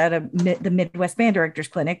 well, I was at the Midwest Band Directors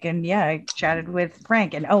Clinic, and yeah, I chatted with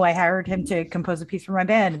Frank, and I hired him to compose a piece for my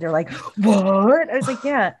band. And they're like, what? I was like,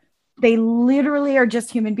 yeah, they literally are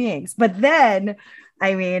just human beings. But then,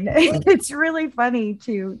 I mean, it's really funny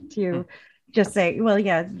to just say, well,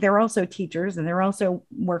 yeah, they're also teachers, and they're also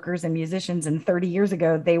workers and musicians. And 30 years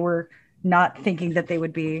ago, they were not thinking that they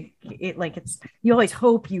would be you always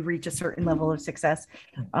hope you reach a certain level of success.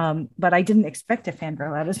 But I didn't expect to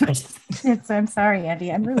fangirl out as much as I did. So I'm sorry,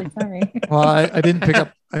 Andy. I'm really sorry. Well, I didn't pick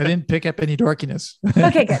up any dorkiness.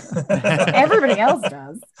 Okay, good. Everybody else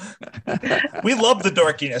does. We love the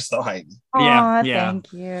dorkiness though, Heidi. Yeah.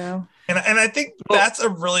 Thank you. And I think that's a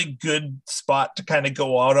really good spot to kind of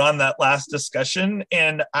go out on that last discussion.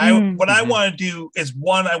 And I want to do is,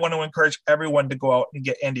 one, I want to encourage everyone to go out and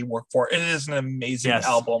get Andy work for. It is an amazing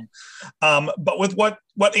album. But with what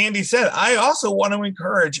Andy said, I also want to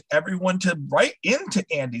encourage everyone to write into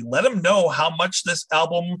Andy. Let him know how much this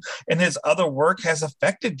album and his other work has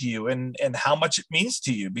affected you, and how much it means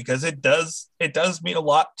to you, because it does mean a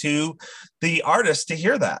lot to the artist to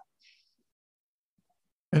hear that.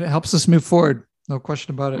 And it helps us move forward. No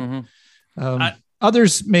question about it.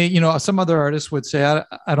 Others may, some other artists would say,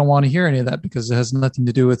 I don't want to hear any of that because it has nothing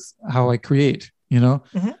to do with how I create,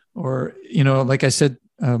 or, like I said,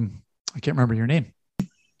 I can't remember your name,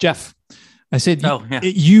 Jeff. I said,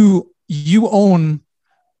 you own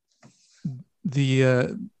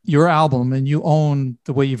your album, and you own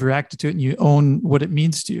the way you've reacted to it, and you own what it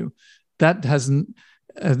means to you. That hasn't,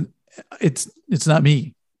 it's not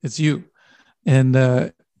me, it's you.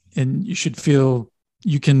 And you should feel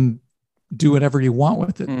you can do whatever you want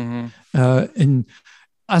with it. And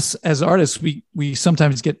us as artists, we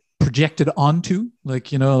sometimes get projected onto,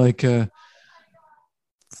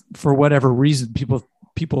 for whatever reason,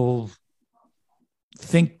 people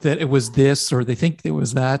think that it was this, or they think it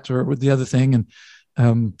was that, or with the other thing. And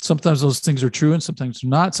sometimes those things are true and sometimes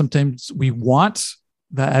not. Sometimes we want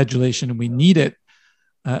that adulation and we need it,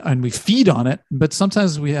 and we feed on it, but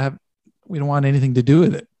sometimes we don't want anything to do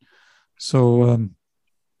with it. So,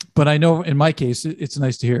 but I know in my case, it's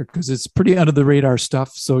nice to hear because it's pretty under the radar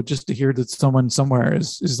stuff. So just to hear that someone somewhere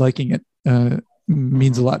is liking it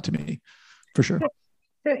means a lot to me, for sure.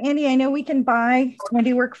 So Andy, I know we can buy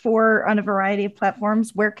handiwork on a variety of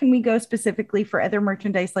platforms. Where can we go specifically for other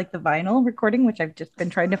merchandise like the vinyl recording, which I've just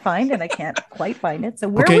been trying to find and I can't quite find it. So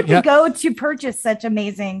where would we go to purchase such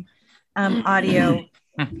amazing audio?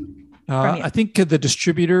 I think the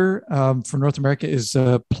distributor for North America is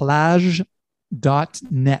plage.net,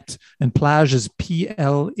 and plage is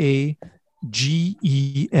PLAGES.net.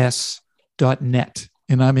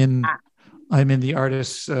 And I'm in the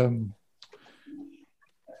artist's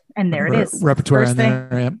and there it is. Repertoire on there.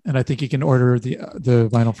 And I think you can order the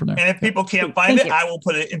vinyl from there. And if people can't find it, I will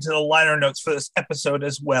put it into the liner notes for this episode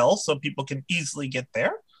as well, so people can easily get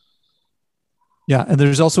there. Yeah, and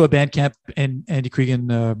there's also a Bandcamp and Andy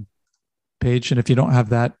Creeggan page, and if you don't have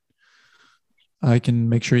that, I can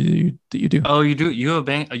make sure that you do. Oh, you do. You have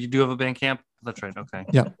you do have a Bandcamp. That's right. Okay.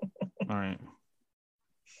 Yeah. All right.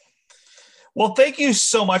 Well, thank you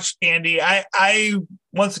so much, Andy. I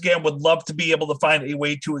once again would love to be able to find a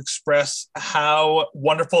way to express how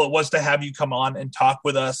wonderful it was to have you come on and talk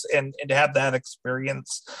with us and to have that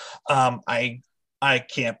experience. I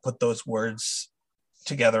can't put those words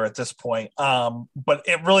together at this point. But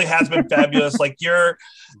it really has been fabulous. Like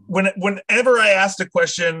whenever I asked a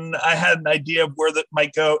question, I had an idea of where that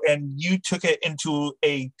might go, and you took it into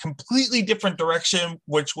a completely different direction,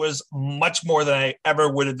 which was much more than I ever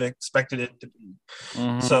would have expected it to be.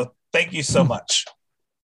 Mm-hmm. So thank you so much.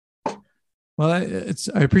 Well, I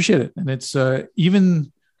appreciate it. And it's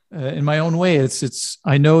even in my own way, it's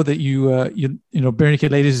I know that you Bare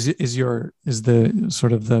Naked Ladies is the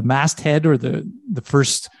sort of the masthead or the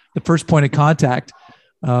first point of contact,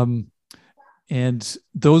 and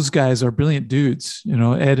those guys are brilliant dudes.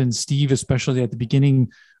 Ed and Steve, especially at the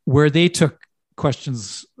beginning, where they took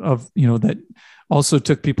questions of that also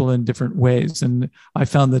took people in different ways, and I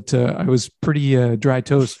found that I was pretty dry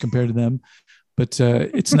toast compared to them. But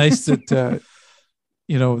it's nice that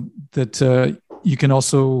you can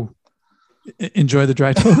also enjoy the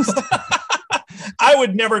dry toast. I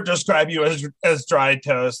would never describe you as dry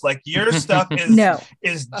toast. Like, your stuff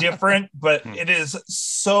is different, but it is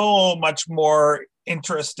so much more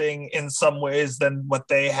interesting in some ways than what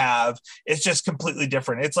they have. It's just completely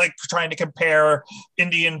different. It's like trying to compare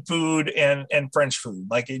Indian food and French food.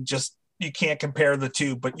 Like, you can't compare the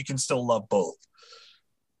two, but you can still love both.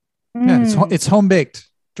 Yeah, it's home baked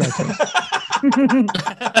dry toast.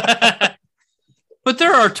 But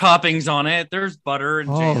there are toppings on it. There's butter and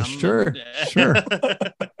jam. Oh, sure.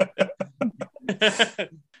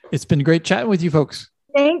 It's been great chatting with you folks.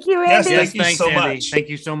 Thank you, Andy. Yes, thanks so Andy. much. Thank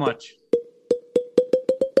you so much.